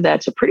answer to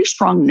that's a pretty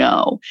strong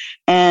no.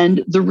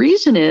 And the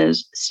reason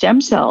is stem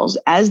cells,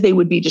 as they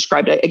would be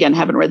described, again,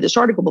 haven't read this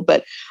article,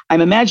 but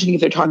I'm imagining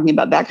if they're talking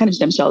about that kind of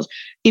stem cells,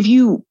 if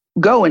you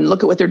go and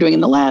look at what they're doing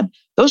in the lab,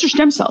 those are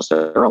stem cells.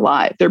 They're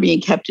alive. They're being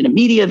kept in a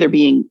media. They're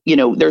being,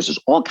 there's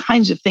just all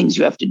kinds of things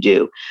you have to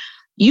do.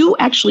 You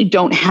actually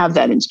don't have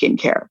that in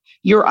skincare.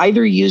 You're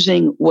either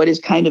using what is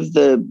kind of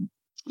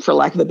for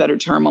lack of a better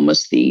term,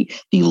 almost the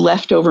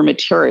leftover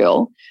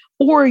material,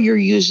 or you're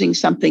using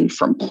something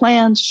from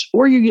plants,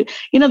 or in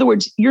other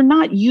words, you're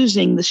not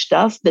using the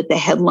stuff that the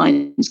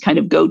headlines kind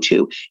of go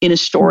to in a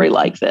story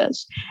like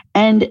this.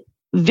 And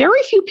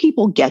very few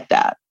people get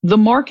that. The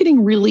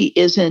marketing really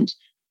isn't,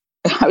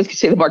 I was going to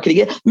say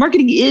the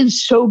marketing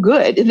is so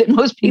good that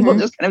most people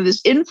just kind of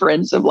this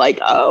inference of like,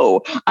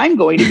 oh, I'm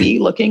going to be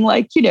looking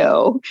like,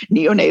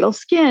 neonatal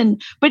skin.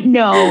 But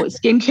no,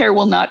 skincare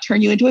will not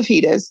turn you into a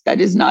fetus.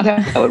 That is not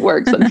how it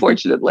works,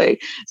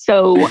 unfortunately.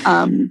 So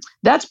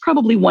that's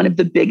probably one of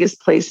the biggest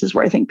places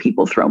where I think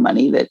people throw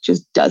money that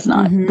just does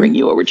not bring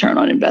you a return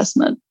on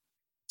investment.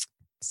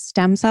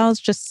 Stem cells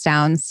just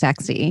sound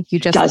sexy. You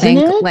just Doesn't think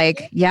it?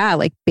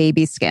 like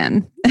baby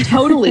skin.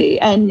 Totally.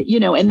 And,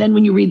 and then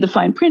when you read the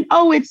fine print,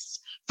 oh, it's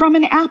from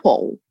an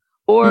apple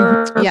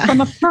or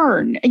from a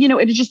fern.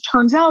 It just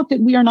turns out that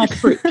we are not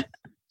fruit.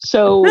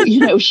 So,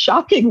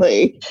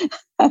 shockingly,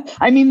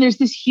 I mean, there's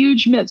this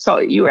huge myth. So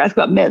you were asked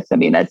about myths. I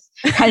mean, that's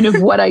kind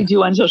of what I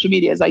do on social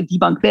media is I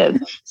debunk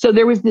myths. So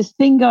there was this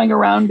thing going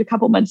around a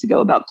couple months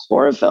ago about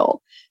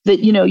chlorophyll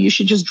that, you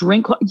should just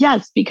drink.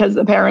 Yes, because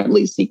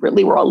apparently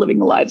secretly we're all living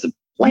the lives of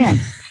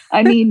plants.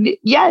 I mean,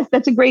 yes,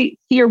 that's a great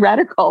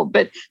theoretical,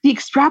 but the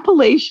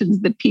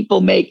extrapolations that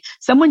people make.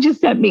 Someone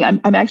just sent me, I'm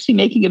actually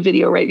making a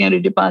video right now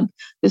to debunk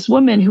this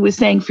woman who was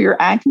saying for your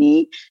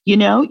acne,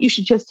 you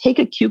should just take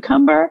a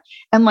cucumber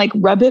and like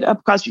rub it up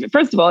across your.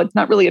 First of all, it's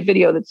not really a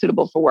video that's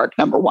suitable for work,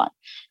 number one.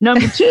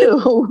 Number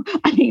two,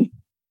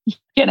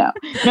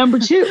 number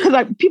two,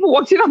 because people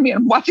walked in on me and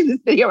I'm watching this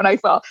video and I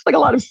saw like a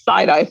lot of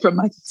side eye from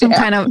my staff. Some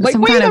kind of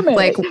weird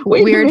fetish.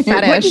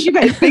 What did you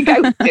guys think I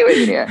was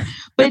doing here?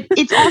 But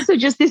it's also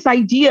just this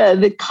idea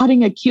that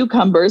cutting a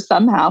cucumber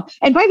somehow,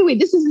 and by the way,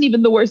 this isn't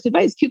even the worst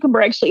advice. Cucumber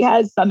actually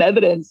has some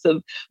evidence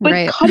of,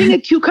 but cutting a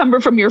cucumber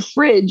from your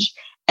fridge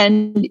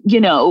and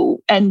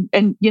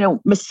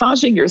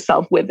massaging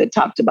yourself with it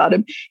top to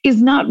bottom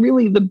is not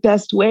really the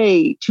best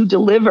way to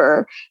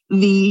deliver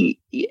the.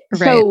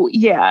 So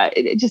yeah,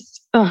 it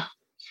just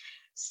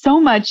so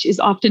much is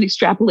often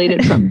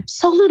extrapolated from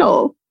so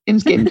little in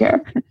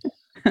skincare.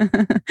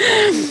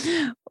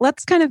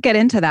 Let's kind of get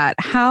into that.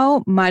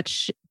 How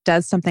much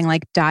does something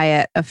like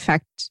diet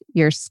affect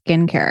your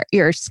skin,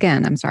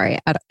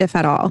 if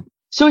at all?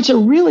 So it's a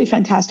really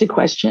fantastic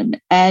question.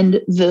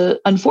 And the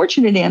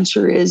unfortunate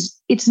answer is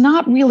it's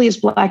not really as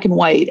black and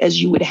white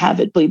as you would have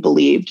it be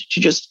believed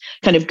to just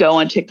kind of go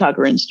on TikTok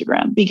or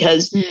Instagram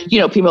because,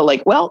 people are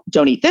like, well,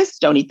 don't eat this,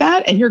 don't eat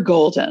that, and you're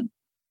golden.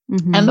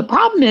 Mm-hmm. And the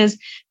problem is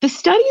the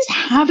studies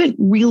haven't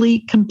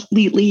really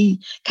completely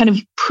kind of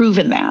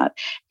proven that.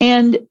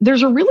 And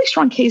there's a really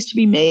strong case to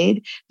be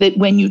made that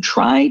when you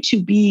try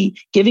to be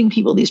giving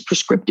people these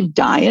prescriptive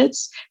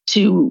diets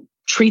to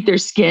treat their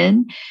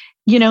skin,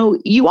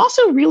 you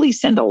also really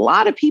send a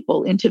lot of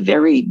people into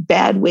very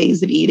bad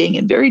ways of eating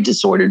and very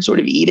disordered sort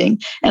of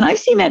eating. And I've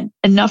seen that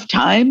enough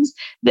times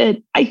that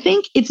I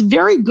think it's a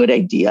very good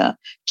idea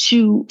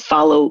to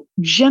follow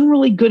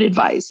generally good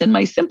advice. And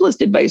my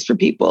simplest advice for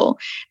people,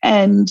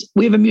 and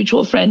we have a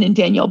mutual friend in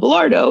Danielle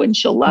Bellardo, and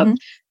she'll love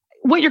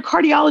what your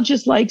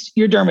cardiologist likes,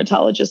 your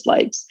dermatologist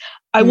likes.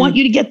 I want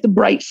you to get the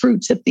bright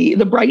fruits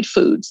the bright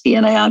foods, the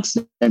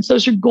antioxidants.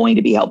 Those are going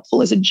to be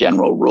helpful as a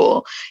general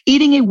rule.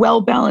 Eating a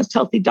well-balanced,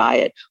 healthy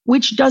diet,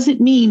 which doesn't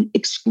mean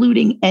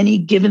excluding any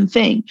given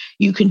thing.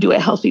 You can do a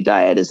healthy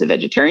diet as a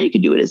vegetarian. You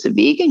can do it as a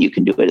vegan. You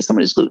can do it as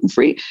someone who's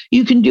gluten-free.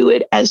 You can do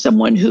it as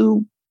someone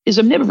who is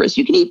omnivorous.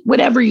 You can eat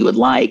whatever you would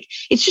like.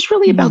 It's just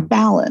really about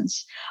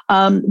balance.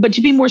 But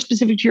to be more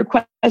specific to your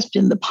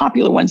question, the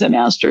popular ones I'm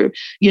asked are,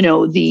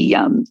 the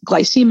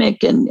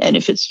glycemic and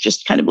if it's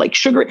just kind of like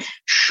sugar,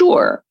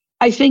 sure.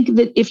 I think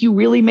that if you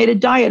really made a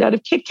diet out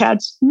of Kit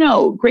Kats,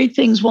 no, great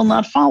things will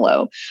not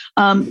follow.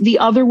 The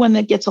other one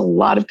that gets a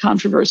lot of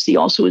controversy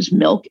also is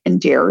milk and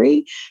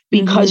dairy,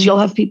 because you'll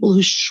have people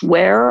who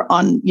swear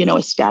on,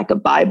 a stack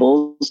of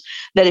Bibles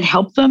that it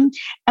helped them.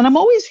 And I'm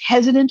always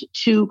hesitant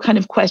to kind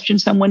of question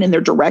someone in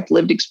their direct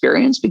lived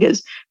experience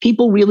because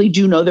people really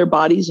do know their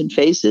bodies and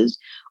faces.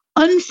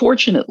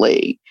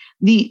 Unfortunately,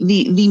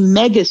 the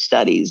mega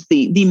studies,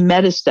 the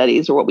meta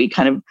studies, or what we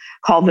kind of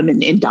call them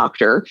in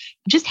doctor,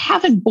 just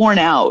haven't borne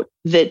out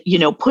that,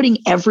 putting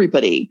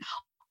everybody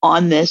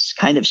on this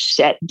kind of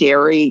set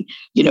dairy,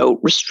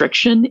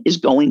 restriction is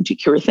going to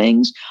cure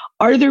things.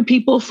 Are there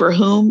people for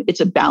whom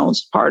it's a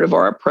balanced part of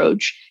our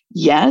approach?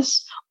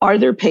 Yes. Are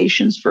there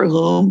patients for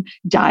whom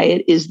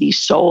diet is the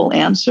sole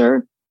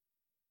answer?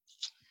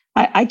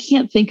 I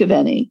can't think of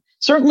any.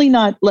 Certainly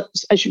not,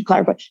 I should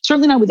clarify,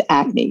 certainly not with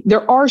acne.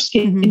 There are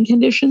skin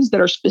conditions that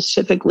are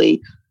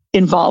specifically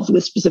involved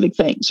with specific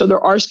things. So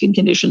there are skin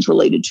conditions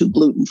related to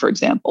gluten, for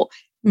example.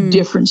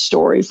 Different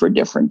story for a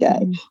different day.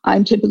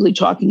 I'm typically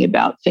talking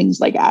about things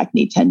like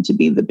acne tend to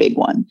be the big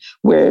one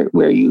where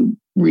you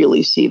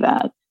really see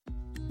that.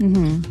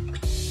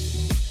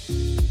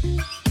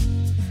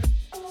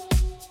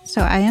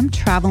 So I am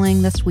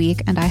traveling this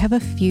week and I have a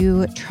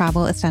few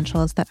travel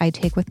essentials that I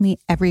take with me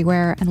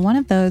everywhere. And one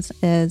of those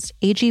is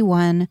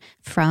AG1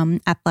 from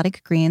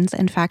Athletic Greens.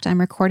 In fact, I'm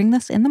recording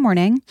this in the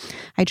morning.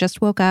 I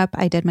just woke up,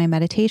 I did my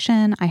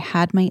meditation, I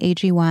had my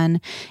AG1,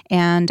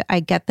 and I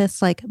get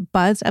this like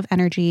buzz of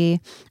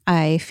energy.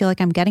 I feel like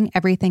I'm getting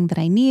everything that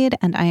I need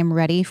and I am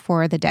ready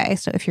for the day.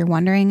 So if you're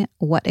wondering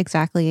what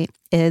exactly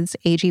is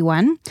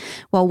AG1,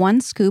 well,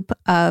 one scoop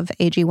of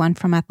AG1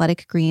 from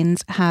Athletic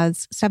Greens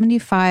has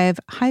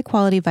 75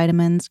 high-quality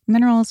vitamins,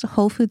 minerals,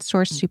 whole food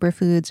source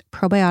superfoods,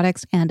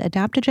 probiotics, and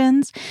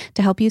adaptogens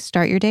to help you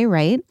start your day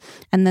right.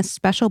 And this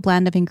special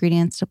blend of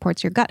ingredients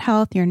supports your gut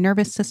health, your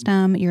nervous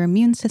system, your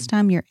immune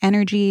system, your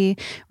energy,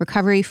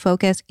 recovery,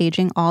 focus,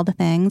 aging, all the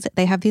things.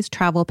 They have these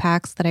travel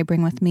packs that I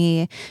bring with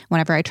me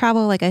whenever I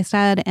travel, like I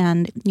said,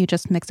 and you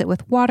just mix it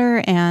with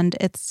water and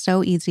it's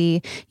so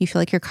easy. You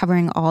feel like you're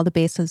covering all the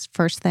bases for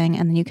first thing,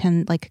 and then you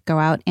can like go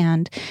out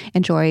and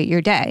enjoy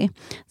your day.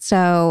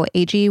 So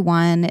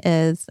AG1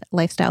 is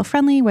lifestyle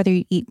friendly, whether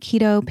you eat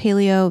keto,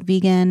 paleo,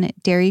 vegan,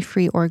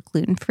 dairy-free, or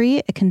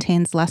gluten-free. It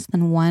contains less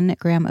than 1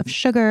 gram of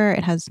sugar.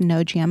 It has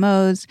no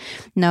GMOs,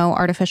 no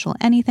artificial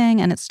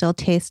anything, and it still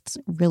tastes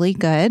really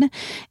good.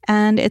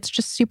 And it's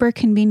just super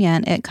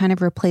convenient. It kind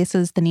of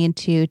replaces the need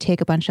to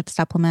take a bunch of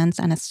supplements,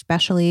 and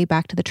especially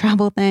back to the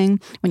travel thing.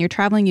 When you're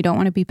traveling, you don't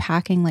want to be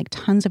packing like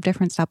tons of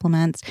different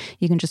supplements.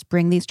 You can just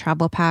bring these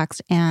travel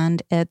packs,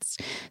 and it's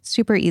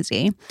super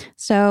easy.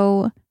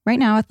 So right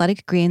now,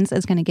 Athletic Greens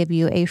is going to give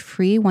you a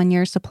free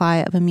 1-year supply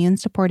of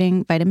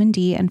immune-supporting vitamin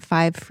D and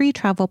 5 free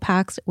travel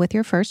packs with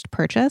your first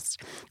purchase.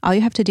 All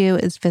you have to do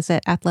is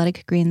visit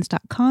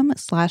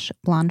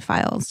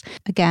athleticgreens.com/blondefiles.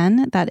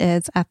 Again, that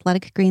is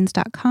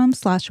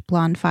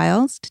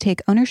athleticgreens.com/blondefiles to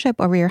take ownership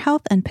over your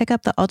health and pick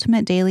up the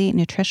ultimate daily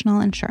nutritional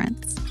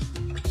insurance.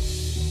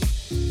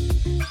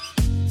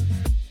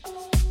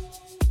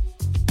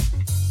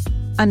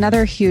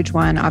 Another huge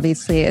one,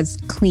 obviously, is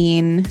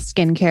clean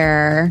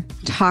skincare,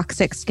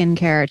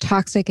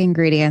 toxic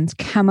ingredients,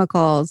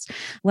 chemicals.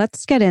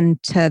 Let's get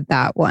into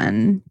that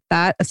one.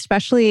 That,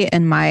 especially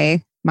in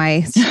my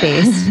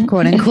space,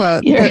 quote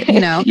unquote. You're right in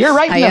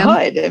the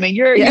hood. I mean,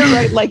 you're right,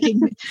 you're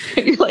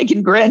like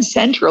in Grand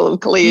Central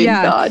of clean.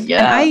 Yeah. God, yeah.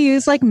 And I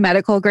use like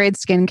medical grade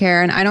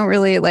skincare, and I don't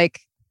really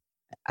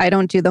I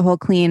don't do the whole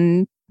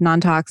clean,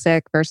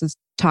 non-toxic versus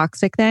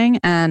toxic thing.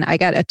 And I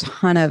get a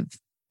ton of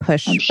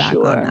pushback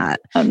on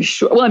that. I'm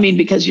sure. Well, I mean,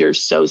 because you're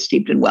so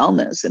steeped in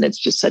wellness and it's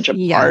just such a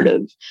part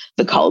of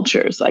the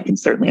culture. So I can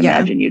certainly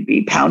imagine you'd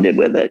be pounded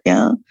with it.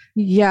 Yeah.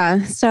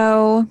 Yeah.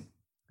 So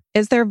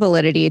is there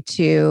validity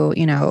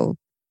to,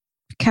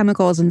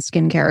 chemicals in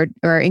skincare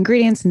or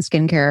ingredients in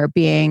skincare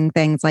being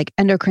things like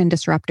endocrine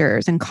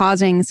disruptors and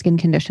causing skin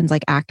conditions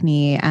like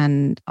acne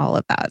and all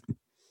of that?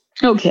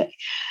 Okay.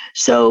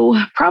 So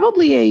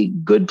probably a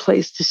good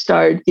place to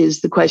start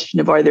is the question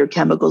of, are there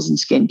chemicals in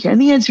skincare?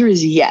 And the answer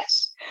is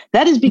yes.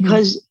 That is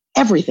because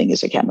everything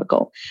is a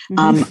chemical.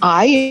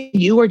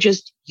 You are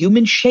just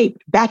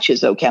human-shaped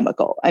batches of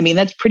chemical. I mean,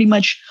 that's pretty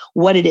much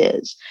what it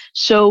is.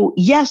 So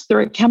yes, there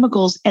are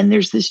chemicals, and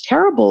there's this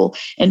terrible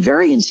and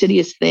very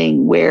insidious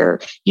thing where,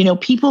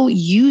 people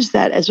use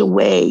that as a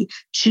way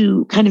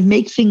to kind of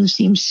make things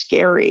seem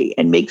scary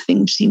and make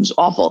things seem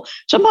awful.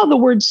 Somehow the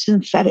word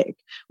synthetic,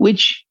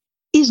 which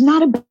is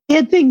not a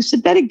bad thing.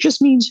 Synthetic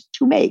just means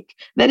to make.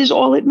 That is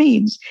all it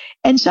means.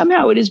 And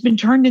somehow it has been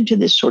turned into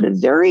this sort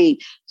of very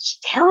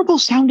terrible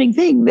sounding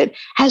thing that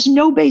has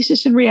no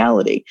basis in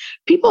reality.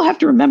 People have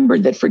to remember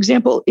that, for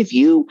example, if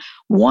you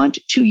want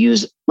to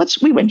use,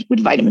 we went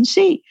with vitamin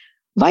C.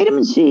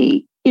 Vitamin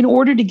C, in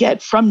order to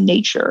get from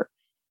nature,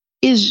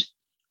 is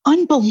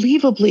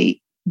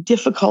unbelievably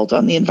difficult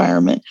on the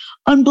environment,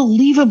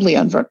 unbelievably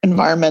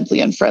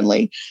environmentally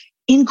unfriendly,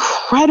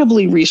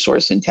 incredibly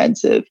resource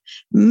intensive,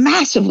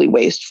 massively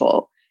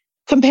wasteful.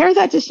 Compare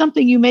that to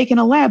something you make in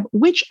a lab,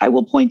 which I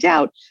will point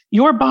out,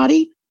 your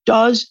body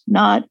does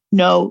not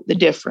know the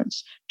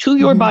difference. To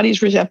your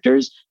body's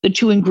receptors, the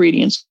two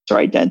ingredients are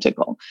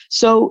identical.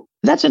 So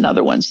that's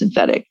another one,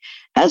 synthetic.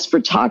 As for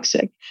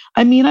toxic,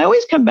 I mean, I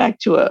always come back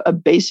to a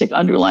basic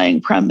underlying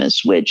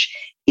premise, which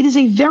it is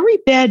a very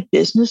bad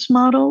business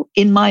model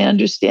in my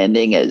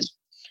understanding as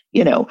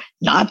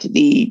not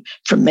the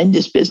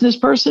tremendous business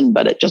person,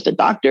 but just a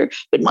doctor.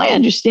 But my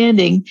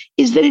understanding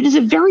is that it is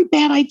a very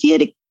bad idea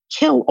to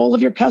kill all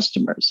of your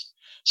customers.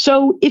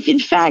 So if in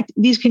fact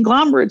these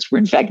conglomerates were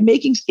in fact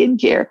making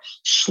skincare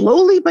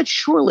slowly but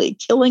surely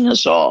killing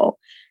us all,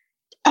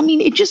 I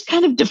mean, it just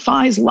kind of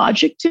defies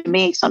logic to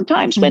me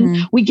sometimes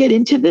when we get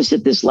into this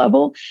at this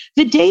level.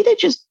 The data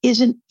just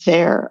isn't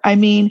there. I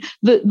mean,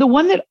 the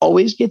one that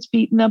always gets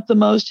beaten up the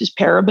most is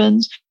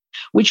parabens,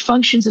 which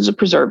functions as a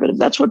preservative.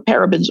 That's what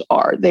parabens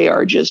are. They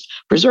are just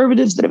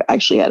preservatives that have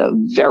actually had a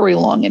very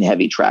long and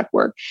heavy track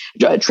record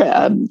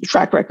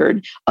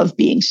of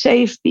being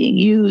safe, being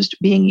used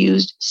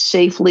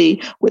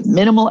safely with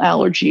minimal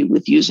allergy,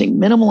 with using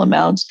minimal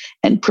amounts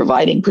and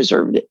providing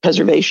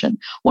preservation.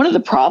 One of the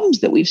problems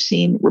that we've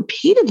seen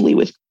repeatedly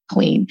with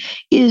clean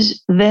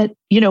is that,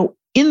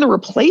 in the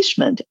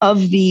replacement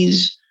of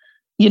these,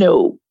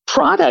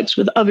 products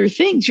with other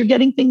things, you're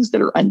getting things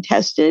that are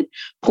untested,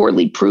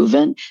 poorly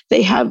proven.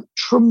 They have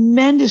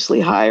tremendously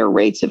higher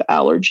rates of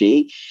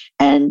allergy.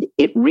 And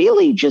it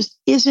really just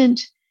isn't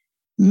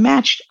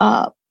matched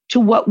up to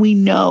what we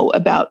know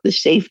about the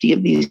safety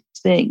of these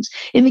things.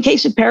 In the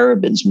case of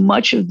parabens,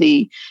 much of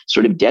the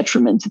sort of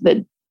detriment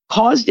that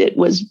caused it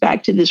was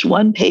back to this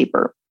one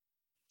paper.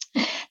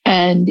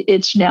 And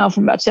it's now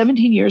from about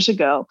 17 years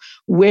ago,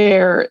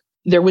 where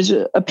there was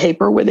a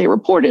paper where they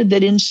reported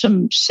that in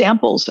some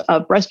samples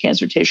of breast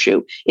cancer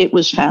tissue, it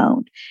was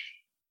found.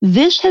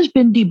 This has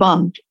been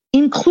debunked,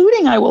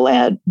 including, I will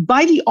add,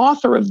 by the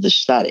author of the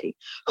study,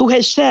 who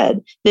has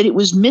said that it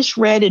was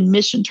misread and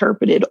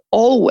misinterpreted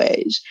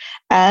always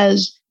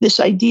as this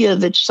idea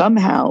that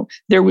somehow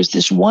there was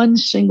this one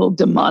single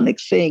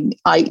demonic thing,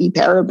 i.e.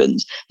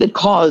 parabens, that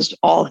caused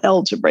all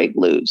hell to break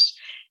loose.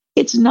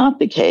 It's not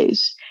the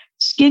case.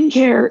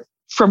 Skincare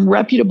from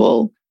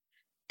reputable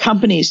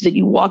companies that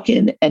you walk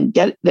in and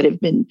get that have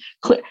been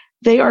clear.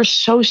 They are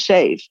so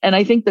safe. And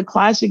I think the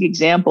classic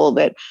example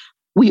that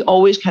we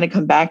always kind of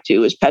come back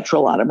to is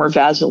petrolatum or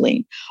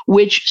Vaseline,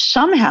 which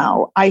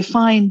somehow I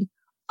find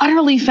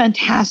utterly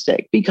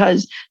fantastic,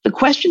 because the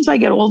questions I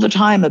get all the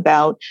time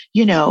about,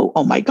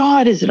 oh my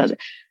God, is it?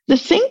 The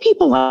thing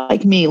people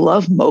like me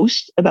love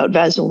most about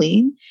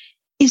Vaseline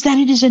is that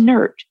it is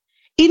inert.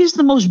 It is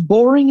the most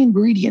boring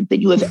ingredient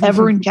that you have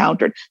ever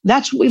encountered.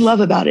 That's what we love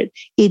about it.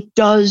 It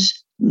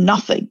does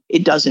nothing.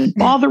 It doesn't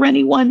bother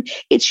anyone.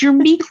 It's your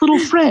meek little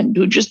friend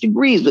who just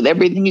agrees with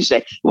everything you say.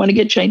 You want to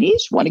get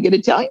Chinese? Want to get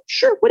Italian?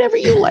 Sure, whatever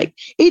you like.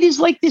 It is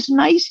like this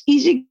nice,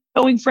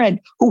 easygoing friend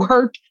who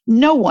hurt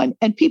no one,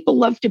 and people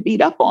love to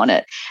beat up on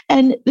it.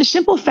 And the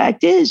simple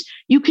fact is,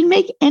 you can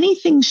make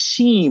anything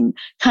seem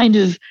kind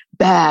of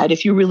bad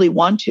if you really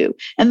want to.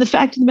 And the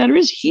fact of the matter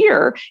is,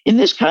 here in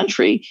this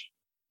country,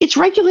 it's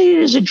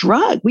regulated as a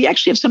drug. We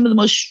actually have some of the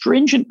most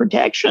stringent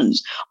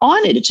protections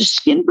on it. It's a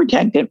skin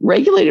protectant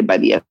regulated by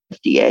the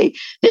FDA.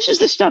 This is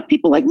the stuff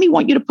people like me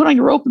want you to put on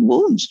your open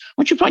wounds.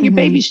 Want you to put on your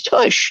baby's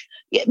tush,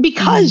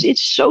 because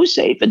it's so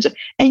safe.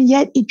 And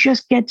yet it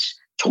just gets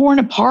torn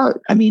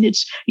apart. I mean,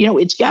 it's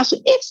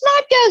gasoline. It's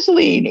not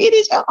gasoline. It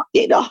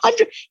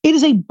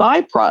is a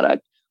byproduct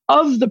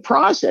of the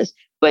process.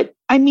 But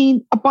I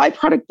mean, a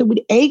byproduct that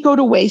would go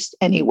to waste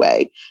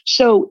anyway.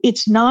 So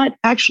it's not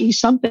actually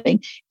something,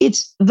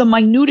 it's the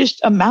minutest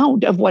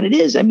amount of what it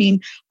is. I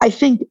mean, I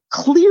think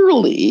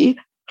clearly,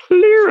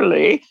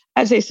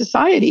 as a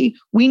society,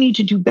 we need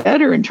to do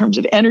better in terms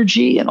of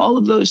energy and all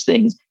of those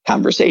things.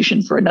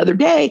 Conversation for another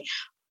day.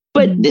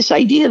 But this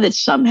idea that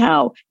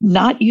somehow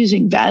not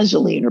using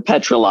Vaseline or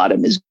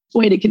petrolatum is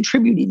going to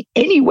contribute in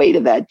any way to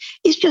that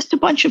is just a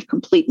bunch of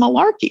complete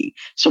malarkey.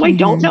 So I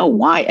don't know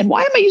why. And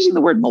why am I using the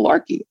word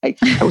malarkey? I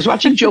was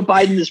watching Joe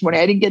Biden this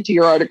morning. I didn't get to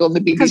your article in the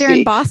BBC. Because you're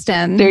in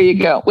Boston. There you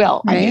go.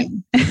 Well, right?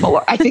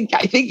 I think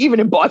even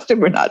in Boston,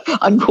 we're not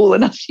uncool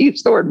enough to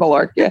use the word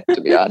malarkey,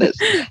 to be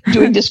honest.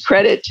 Doing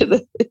discredit to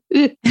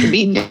the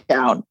mean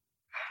down.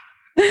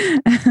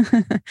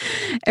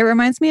 It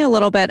reminds me a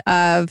little bit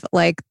of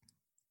like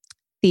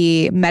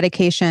the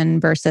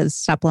medication versus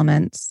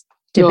supplements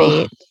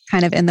debate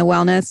kind of in the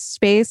wellness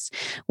space,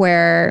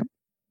 where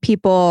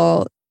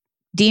people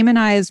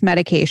demonize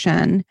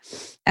medication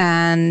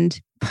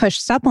and push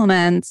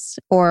supplements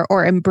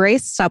or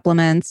embrace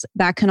supplements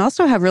that can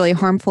also have really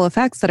harmful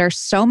effects that are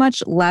so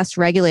much less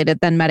regulated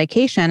than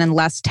medication and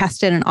less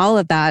tested and all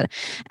of that.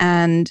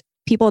 And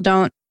people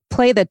don't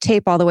play the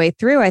tape all the way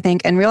through, I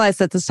think, and realize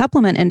that the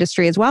supplement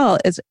industry as well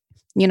is,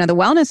 the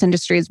wellness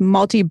industry is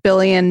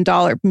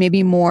multi-billion-dollar,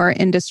 maybe more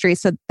industry.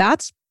 So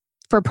that's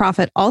for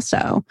profit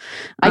also.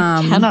 I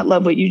cannot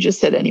love what you just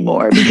said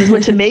anymore, because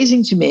what's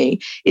amazing to me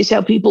is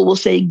how people will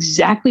say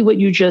exactly what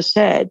you just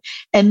said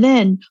and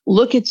then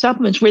look at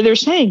supplements where they're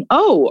saying,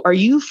 oh, are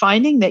you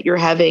finding that you're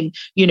having,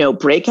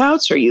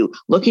 breakouts? Are you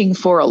looking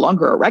for a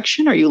longer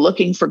erection? Are you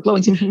looking for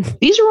glowing?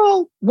 These are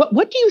all,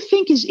 what do you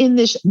think is in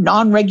this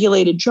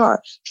non-regulated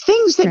jar?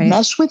 Things that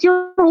mess with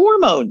your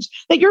hormones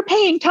that you're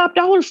paying top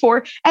dollar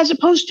for, as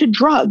opposed to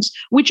drugs,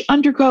 which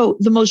undergo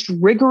the most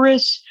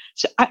rigorous,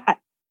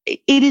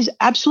 it is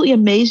absolutely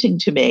amazing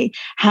to me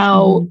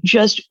how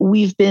just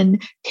we've been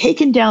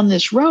taken down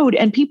this road,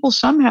 and people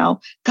somehow,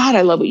 God,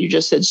 I love what you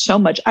just said so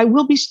much. I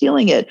will be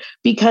stealing it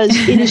because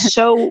it is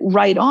so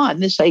right on,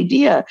 this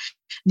idea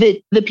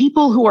that the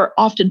people who are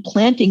often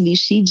planting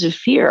these seeds of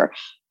fear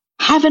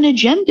have an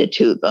agenda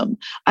to them.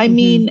 I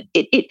mean,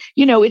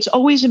 it's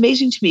always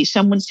amazing to me.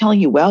 Someone's telling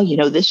you, well,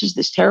 this is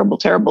this terrible,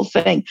 terrible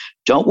thing.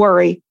 Don't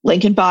worry.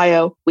 Link in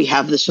bio. We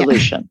have the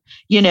solution.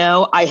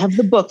 I have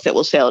the book that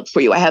will sell it for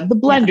you. I have the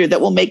blender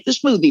that will make the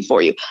smoothie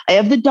for you. I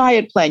have the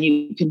diet plan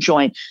you can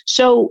join.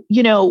 So,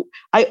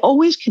 I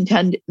always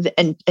contend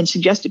and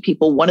suggest to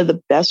people, one of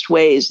the best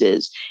ways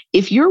is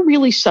if you're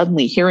really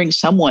suddenly hearing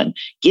someone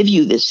give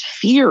you this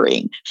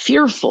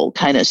fearful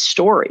kind of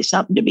story,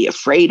 something to be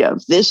afraid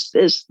of, this,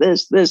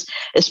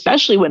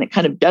 especially when it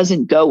kind of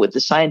doesn't go with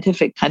the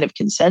scientific kind of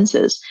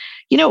consensus,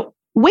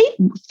 wait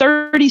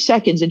 30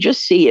 seconds and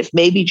just see if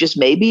just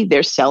maybe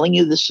they're selling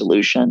you the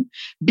solution.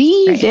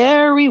 Be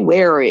very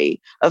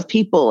wary of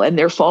people and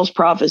their false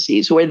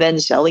prophecies who are then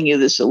selling you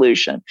the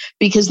solution,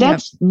 because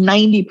that's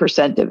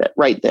 90% of it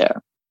right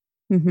there.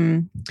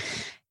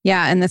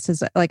 Yeah. And this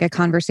is like a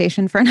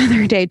conversation for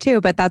another day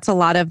too, but that's a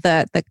lot of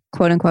the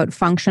quote unquote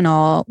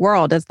functional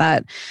world, is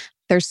that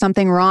there's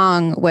something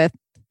wrong with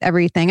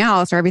everything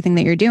else or everything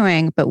that you're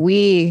doing, but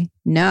we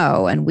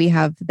know and we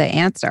have the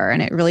answer,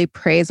 and it really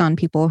preys on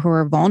people who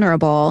are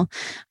vulnerable.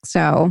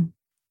 So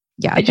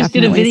yeah, I just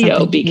did a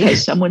video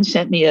because someone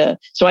sent me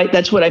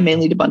that's what I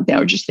mainly debunk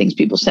now, are just things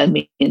people send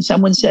me. And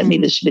someone sent me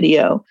this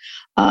video,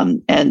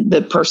 and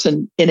the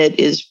person in it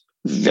is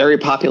very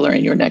popular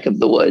in your neck of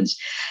the woods,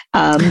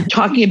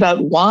 talking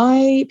about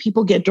why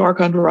people get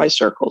dark under eye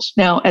circles.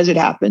 Now, as it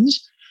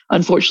happens,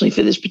 unfortunately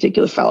for this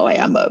particular fellow, I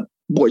am a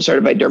board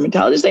certified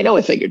dermatologists, they know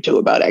a thing or two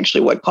about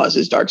actually what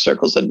causes dark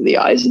circles under the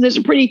eyes. And there's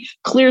a pretty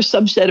clear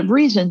subset of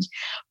reasons.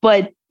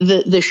 But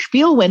the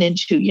spiel went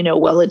into,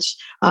 well, it's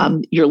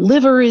your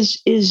liver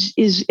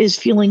is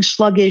feeling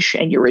sluggish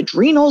and your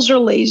adrenals are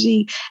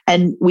lazy.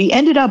 And we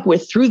ended up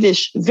with, through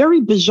this very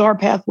bizarre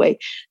pathway,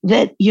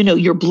 that,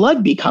 your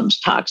blood becomes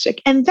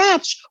toxic. And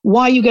that's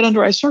why you get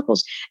under eye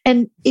circles.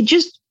 And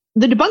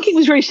the debunking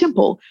was very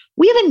simple.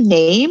 We have a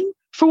name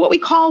for what we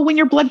call when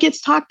your blood gets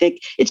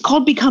toxic. It's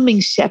called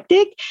becoming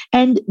septic.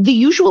 And the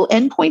usual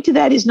endpoint to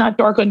that is not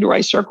dark under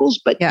eye circles,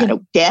 but,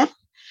 death.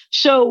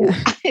 So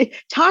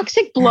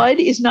toxic blood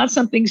is not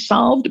something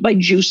solved by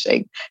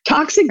juicing.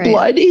 Toxic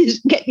blood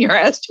is getting your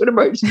ass to an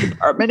emergency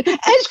department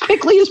as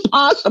quickly as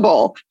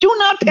possible. Do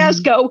not pass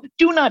go.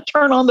 Do not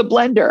turn on the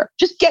blender.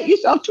 Just get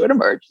yourself to an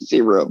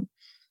emergency room.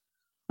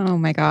 Oh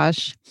my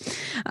gosh.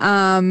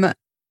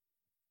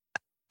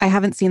 I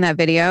haven't seen that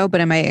video,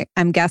 but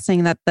I'm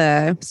guessing that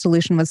the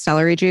solution was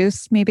celery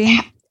juice, maybe?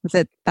 Was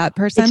it that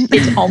person?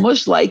 It's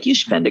almost like you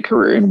spend a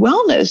career in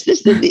wellness.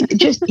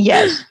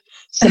 Yes,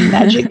 some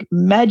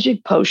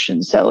magic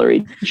potion,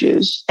 celery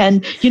juice.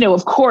 And,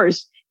 of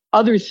course,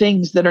 other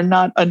things that are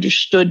not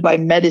understood by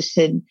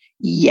medicine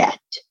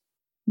yet.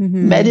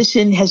 Mm-hmm.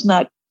 Medicine has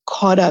not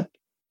caught up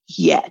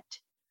yet.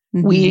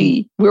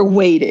 Mm-hmm. We're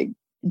waiting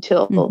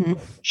until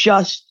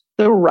just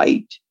the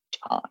right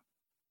time.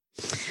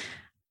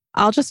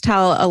 I'll just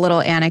tell a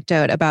little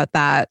anecdote about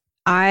that.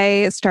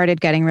 I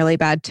started getting really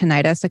bad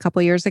tinnitus a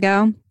couple years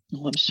ago.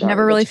 Oh, I'm sorry.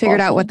 Never really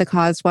figured out what the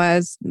cause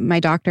was. My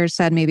doctor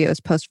said maybe it was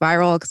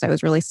post-viral because I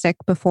was really sick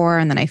before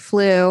and then I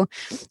flew.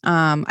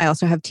 I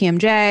also have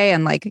TMJ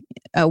and like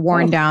a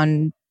worn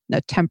down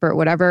temper,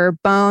 whatever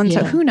bone. Yeah.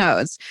 So who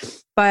knows?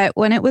 But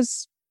when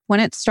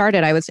it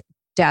started, I was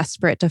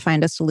desperate to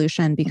find a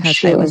solution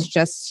because it was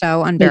just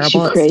so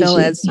unbearable. It still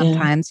is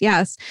sometimes. Yeah.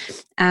 Yes.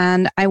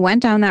 And I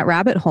went down that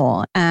rabbit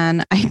hole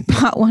and I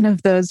bought one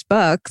of those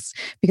books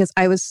because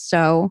I was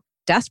so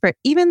desperate,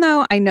 even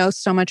though I know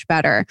so much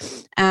better.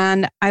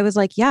 And I was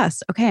like,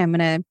 yes, okay, I'm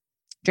going to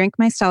drink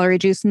my celery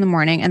juice in the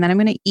morning and then I'm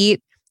going to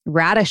eat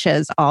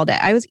radishes all day.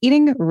 I was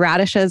eating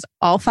radishes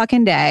all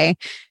fucking day.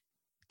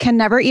 Can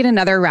never eat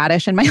another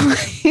radish in my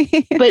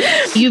life.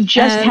 But you've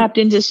just tapped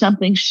into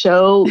something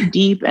so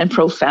deep and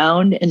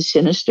profound and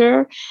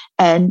sinister.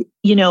 And,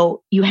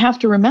 you have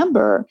to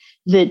remember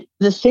that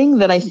the thing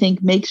that I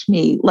think makes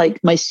me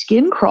like my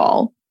skin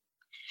crawl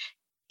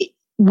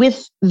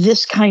with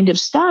this kind of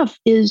stuff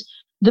is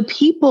the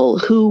people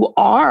who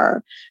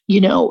are,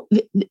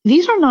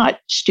 these are not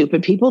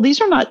stupid people.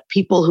 These are not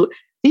people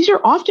these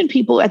are often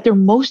people at their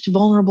most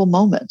vulnerable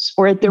moments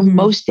or at their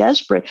most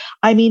desperate.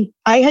 I mean,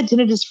 I had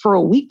tinnitus for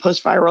a week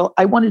post-viral.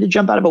 I wanted to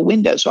jump out of a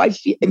window. So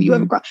if you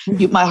have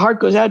my heart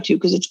goes out to you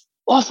because it's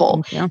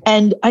awful. Yeah.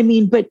 And I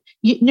mean, but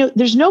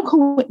there's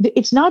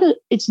it's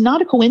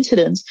not a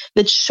coincidence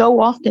that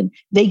so often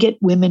they get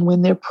women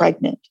when they're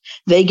pregnant.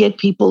 They get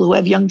people who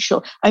have young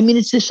children. I mean,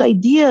 it's this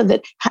idea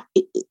that,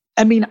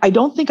 I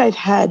don't think I've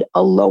had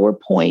a lower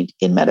point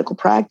in medical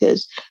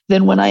practice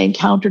than when I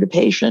encountered a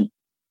patient,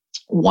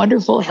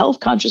 wonderful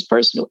health conscious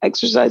person who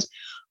exercised,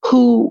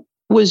 who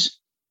was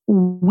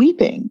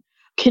weeping,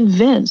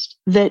 convinced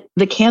that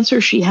the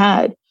cancer she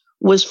had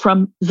was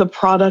from the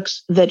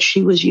products that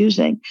she was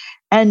using.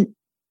 And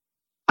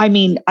I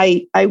mean,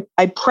 I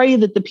pray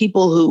that the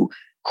people who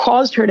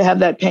caused her to have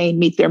that pain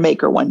meet their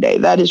maker one day.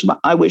 That is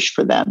I wish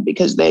for them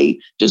because they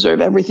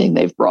deserve everything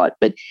they've brought.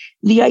 But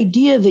the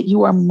idea that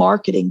you are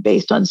marketing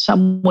based on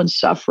someone's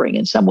suffering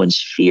and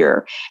someone's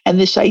fear, and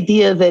this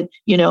idea that,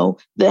 the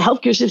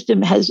healthcare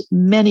system has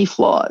many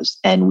flaws,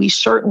 and we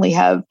certainly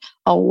have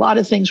a lot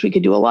of things we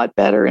could do a lot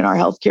better in our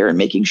healthcare and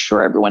making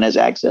sure everyone has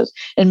access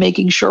and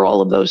making sure all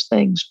of those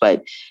things.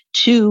 But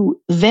to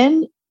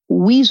then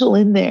weasel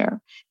in there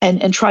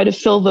and try to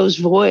fill those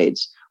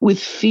voids with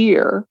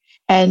fear.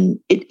 And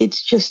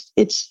it's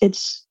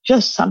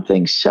just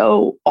something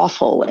so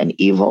awful and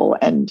evil.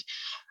 And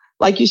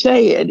like you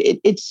say,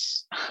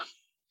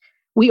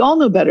 we all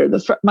know better.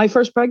 My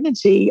first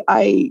pregnancy,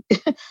 I'm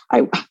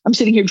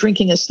sitting here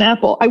drinking a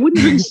Snapple. I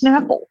wouldn't drink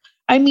Snapple.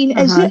 I mean,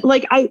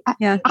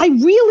 I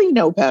really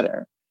know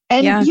better.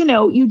 And,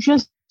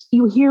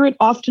 you hear it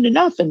often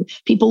enough and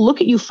people look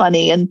at you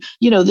funny and,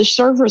 the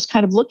server is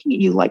kind of looking at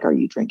you like, are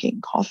you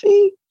drinking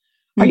coffee?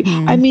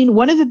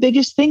 One of the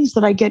biggest things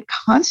that I get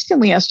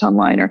constantly asked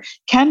online are,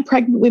 can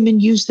pregnant women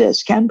use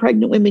this? Can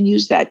pregnant women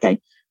use that?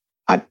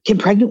 Can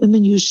pregnant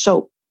women use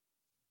soap?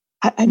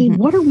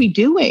 What are we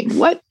doing?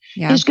 What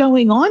is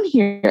going on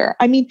here?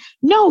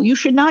 No, you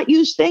should not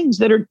use things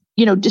that are,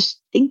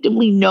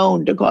 distinctively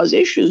known to cause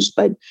issues,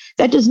 but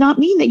that does not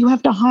mean that you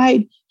have to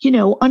hide,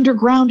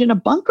 underground in a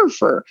bunker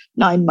for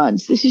 9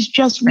 months. This is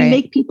just, we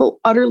make people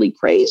utterly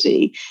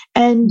crazy.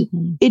 And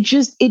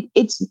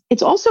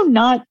it's also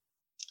not,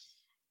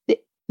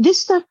 this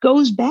stuff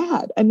goes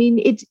bad.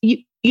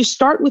 you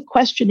start with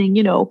questioning,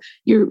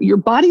 your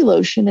body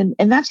lotion.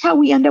 And that's how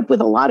we end up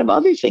with a lot of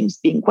other things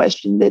being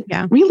questioned that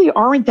really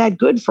aren't that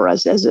good for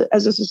us as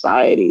a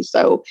society.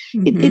 So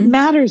it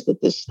matters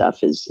that this stuff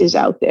is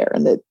out there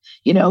and that,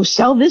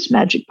 sell this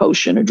magic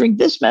potion or drink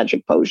this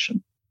magic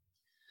potion.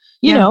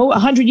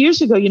 100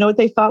 years ago, you know what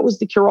they thought was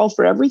the cure-all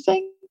for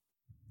everything?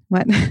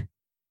 What?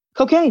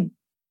 Cocaine.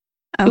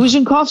 Oh. It was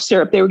in cough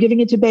syrup. They were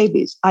giving it to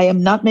babies. I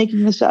am not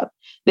making this up.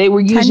 They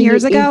were using 10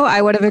 years ago,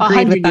 I would have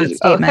agreed with that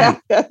statement.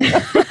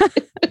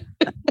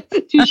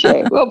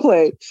 Touche. Well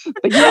played.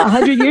 But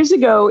 100 years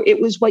ago, it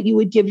was what you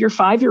would give your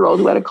 5-year-old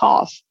who had a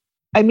cough.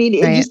 I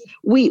mean,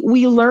 we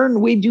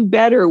learn, we do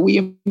better,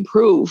 we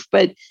improve.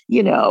 But,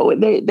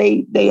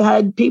 they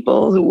had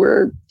people who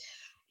were,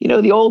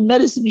 the old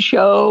medicine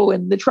show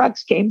and the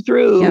trucks came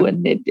through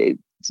and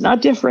it's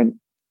not different.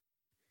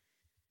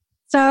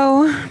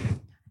 So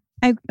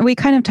we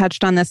kind of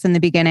touched on this in the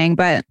beginning,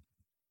 but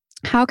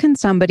how can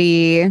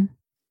somebody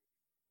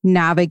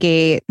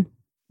navigate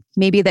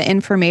maybe the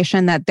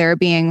information that they're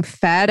being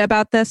fed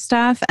about this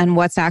stuff and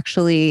what's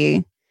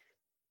actually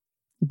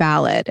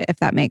valid, if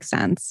that makes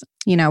sense,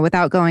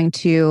 without going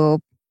to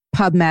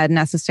PubMed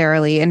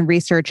necessarily and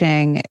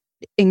researching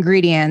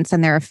ingredients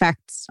and their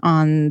effects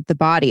on the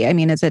body? I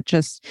mean, is it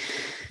just...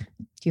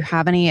 Do you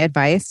have any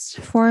advice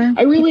for?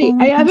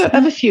 I have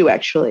a few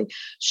actually.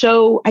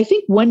 So I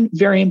think one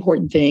very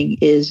important thing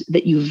is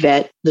that you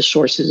vet the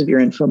sources of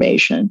your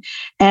information.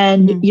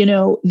 And,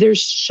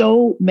 there's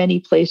so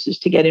many places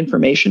to get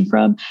information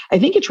from. I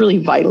think it's really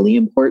vitally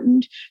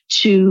important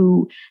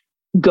to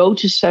go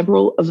to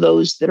several of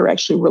those that are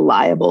actually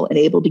reliable and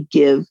able to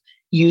give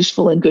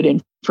useful and good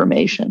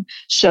information.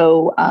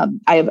 So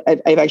I have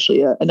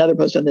actually another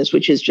post on this,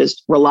 which is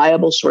just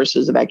reliable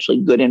sources of actually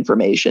good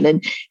information.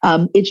 And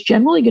it's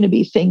generally going to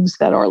be things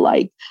that are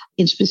like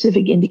in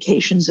specific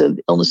indications of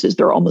illnesses.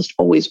 They're almost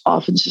always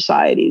often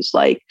societies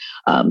like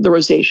the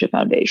Rosacea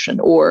Foundation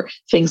or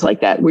things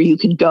like that, where you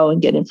can go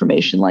and get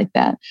information like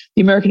that.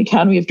 The American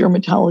Academy of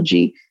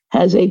Dermatology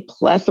has a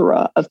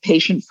plethora of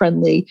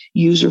patient-friendly,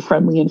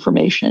 user-friendly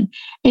information.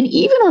 And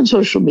even on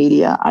social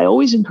media, I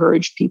always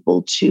encourage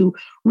people to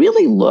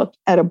really look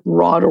at a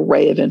broad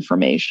array of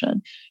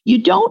information. You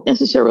don't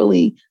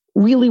necessarily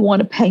really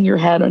want to hang your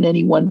hat on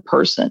any one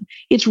person.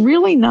 It's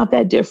really not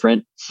that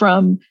different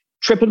from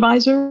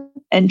TripAdvisor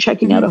and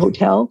checking out a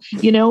hotel.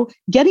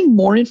 Getting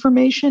more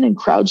information and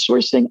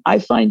crowdsourcing, I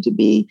find to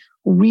be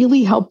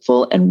really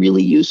helpful and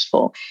really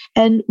useful.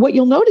 And what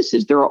you'll notice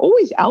is there are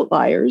always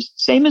outliers,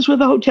 same as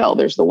with a hotel.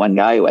 There's the one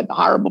guy who had the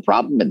horrible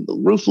problem and the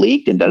roof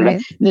leaked and da-da-da.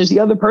 And there's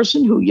the other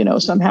person who,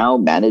 somehow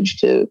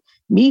managed to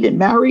meet and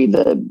marry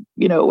the,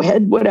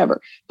 head, whatever.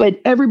 But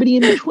everybody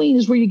in between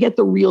is where you get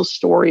the real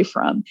story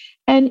from.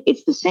 And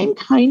it's the same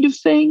kind of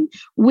thing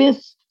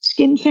with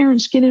skincare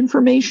and skin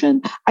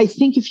information. I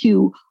think if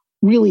you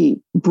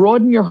really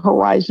broaden your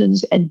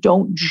horizons and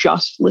don't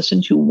just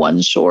listen to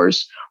one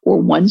source or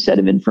one set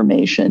of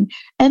information.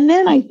 And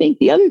then I think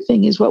the other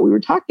thing is what we were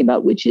talking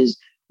about, which is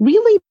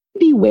really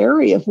be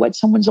wary of what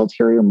someone's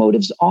ulterior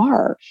motives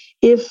are.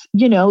 If,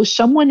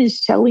 someone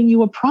is selling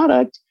you a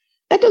product,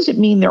 that doesn't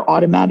mean they're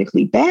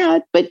automatically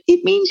bad, but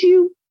it means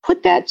you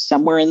put that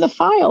somewhere in the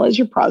file as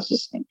you're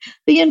processing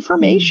the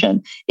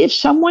information. If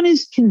someone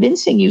is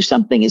convincing you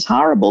something is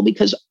horrible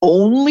because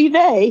only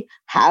they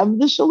have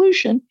the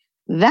solution,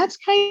 that's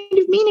kind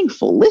of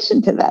meaningful.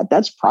 Listen to that.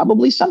 That's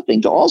probably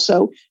something to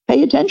also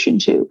pay attention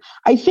to.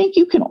 I think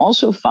you can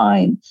also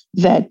find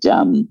that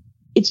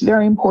it's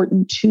very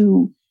important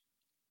to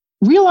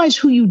realize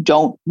who you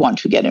don't want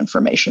to get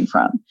information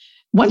from.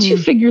 Once you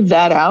figure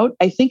that out,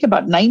 I think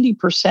about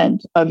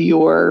 90% of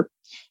your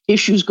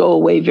issues go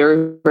away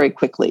very, very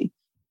quickly.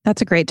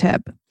 That's a great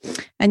tip.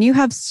 And you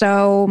have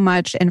so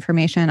much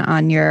information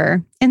on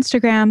your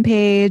Instagram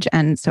page.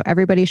 And so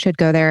everybody should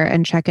go there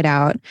and check it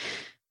out.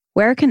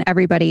 Where can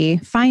everybody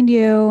find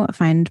you,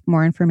 find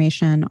more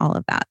information, all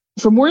of that?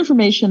 For more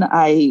information,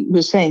 I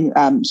was saying,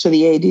 so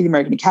the AAD, the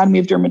American Academy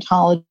of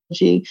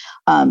Dermatology,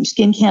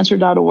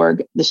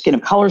 skincancer.org, the Skin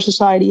of Color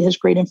Society has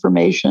great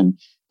information,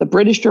 the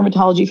British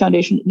Dermatology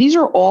Foundation. These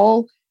are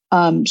all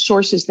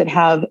sources that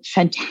have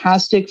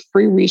fantastic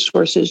free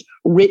resources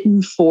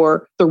written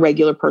for the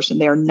regular person.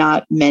 They are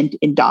not meant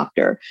in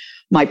doctor.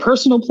 My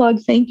personal plug,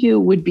 thank you,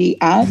 would be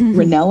at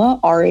Ranella,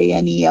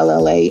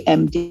 RANELLAMD.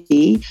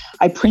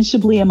 I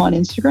principally am on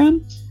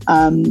Instagram,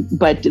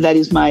 but that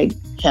is my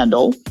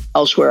handle.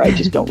 Elsewhere, I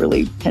just don't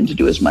really tend to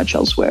do as much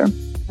elsewhere.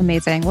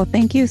 Amazing. Well,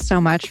 thank you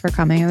so much for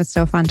coming. It was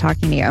so fun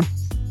talking to you.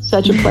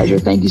 Such a pleasure.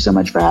 Thank you so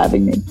much for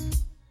having me.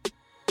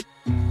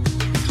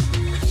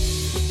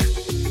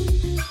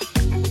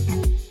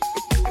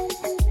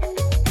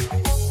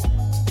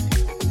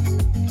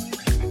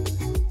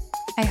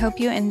 I hope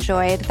you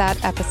enjoyed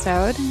that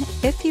episode.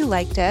 If you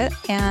liked it,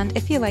 and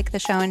if you like the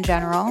show in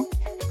general,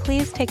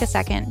 please take a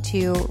second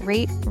to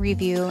rate,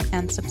 review,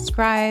 and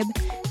subscribe.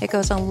 It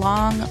goes a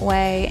long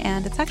way,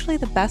 and it's actually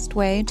the best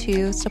way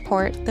to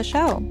support the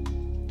show.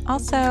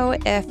 Also,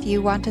 if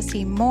you want to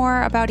see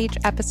more about each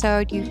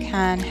episode, you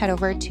can head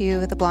over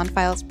to the Blonde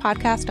Files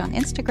podcast on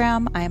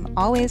Instagram. I'm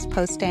always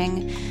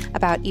posting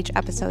about each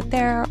episode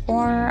there,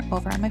 or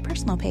over on my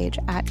personal page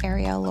at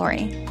Ariel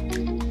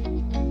Laurie.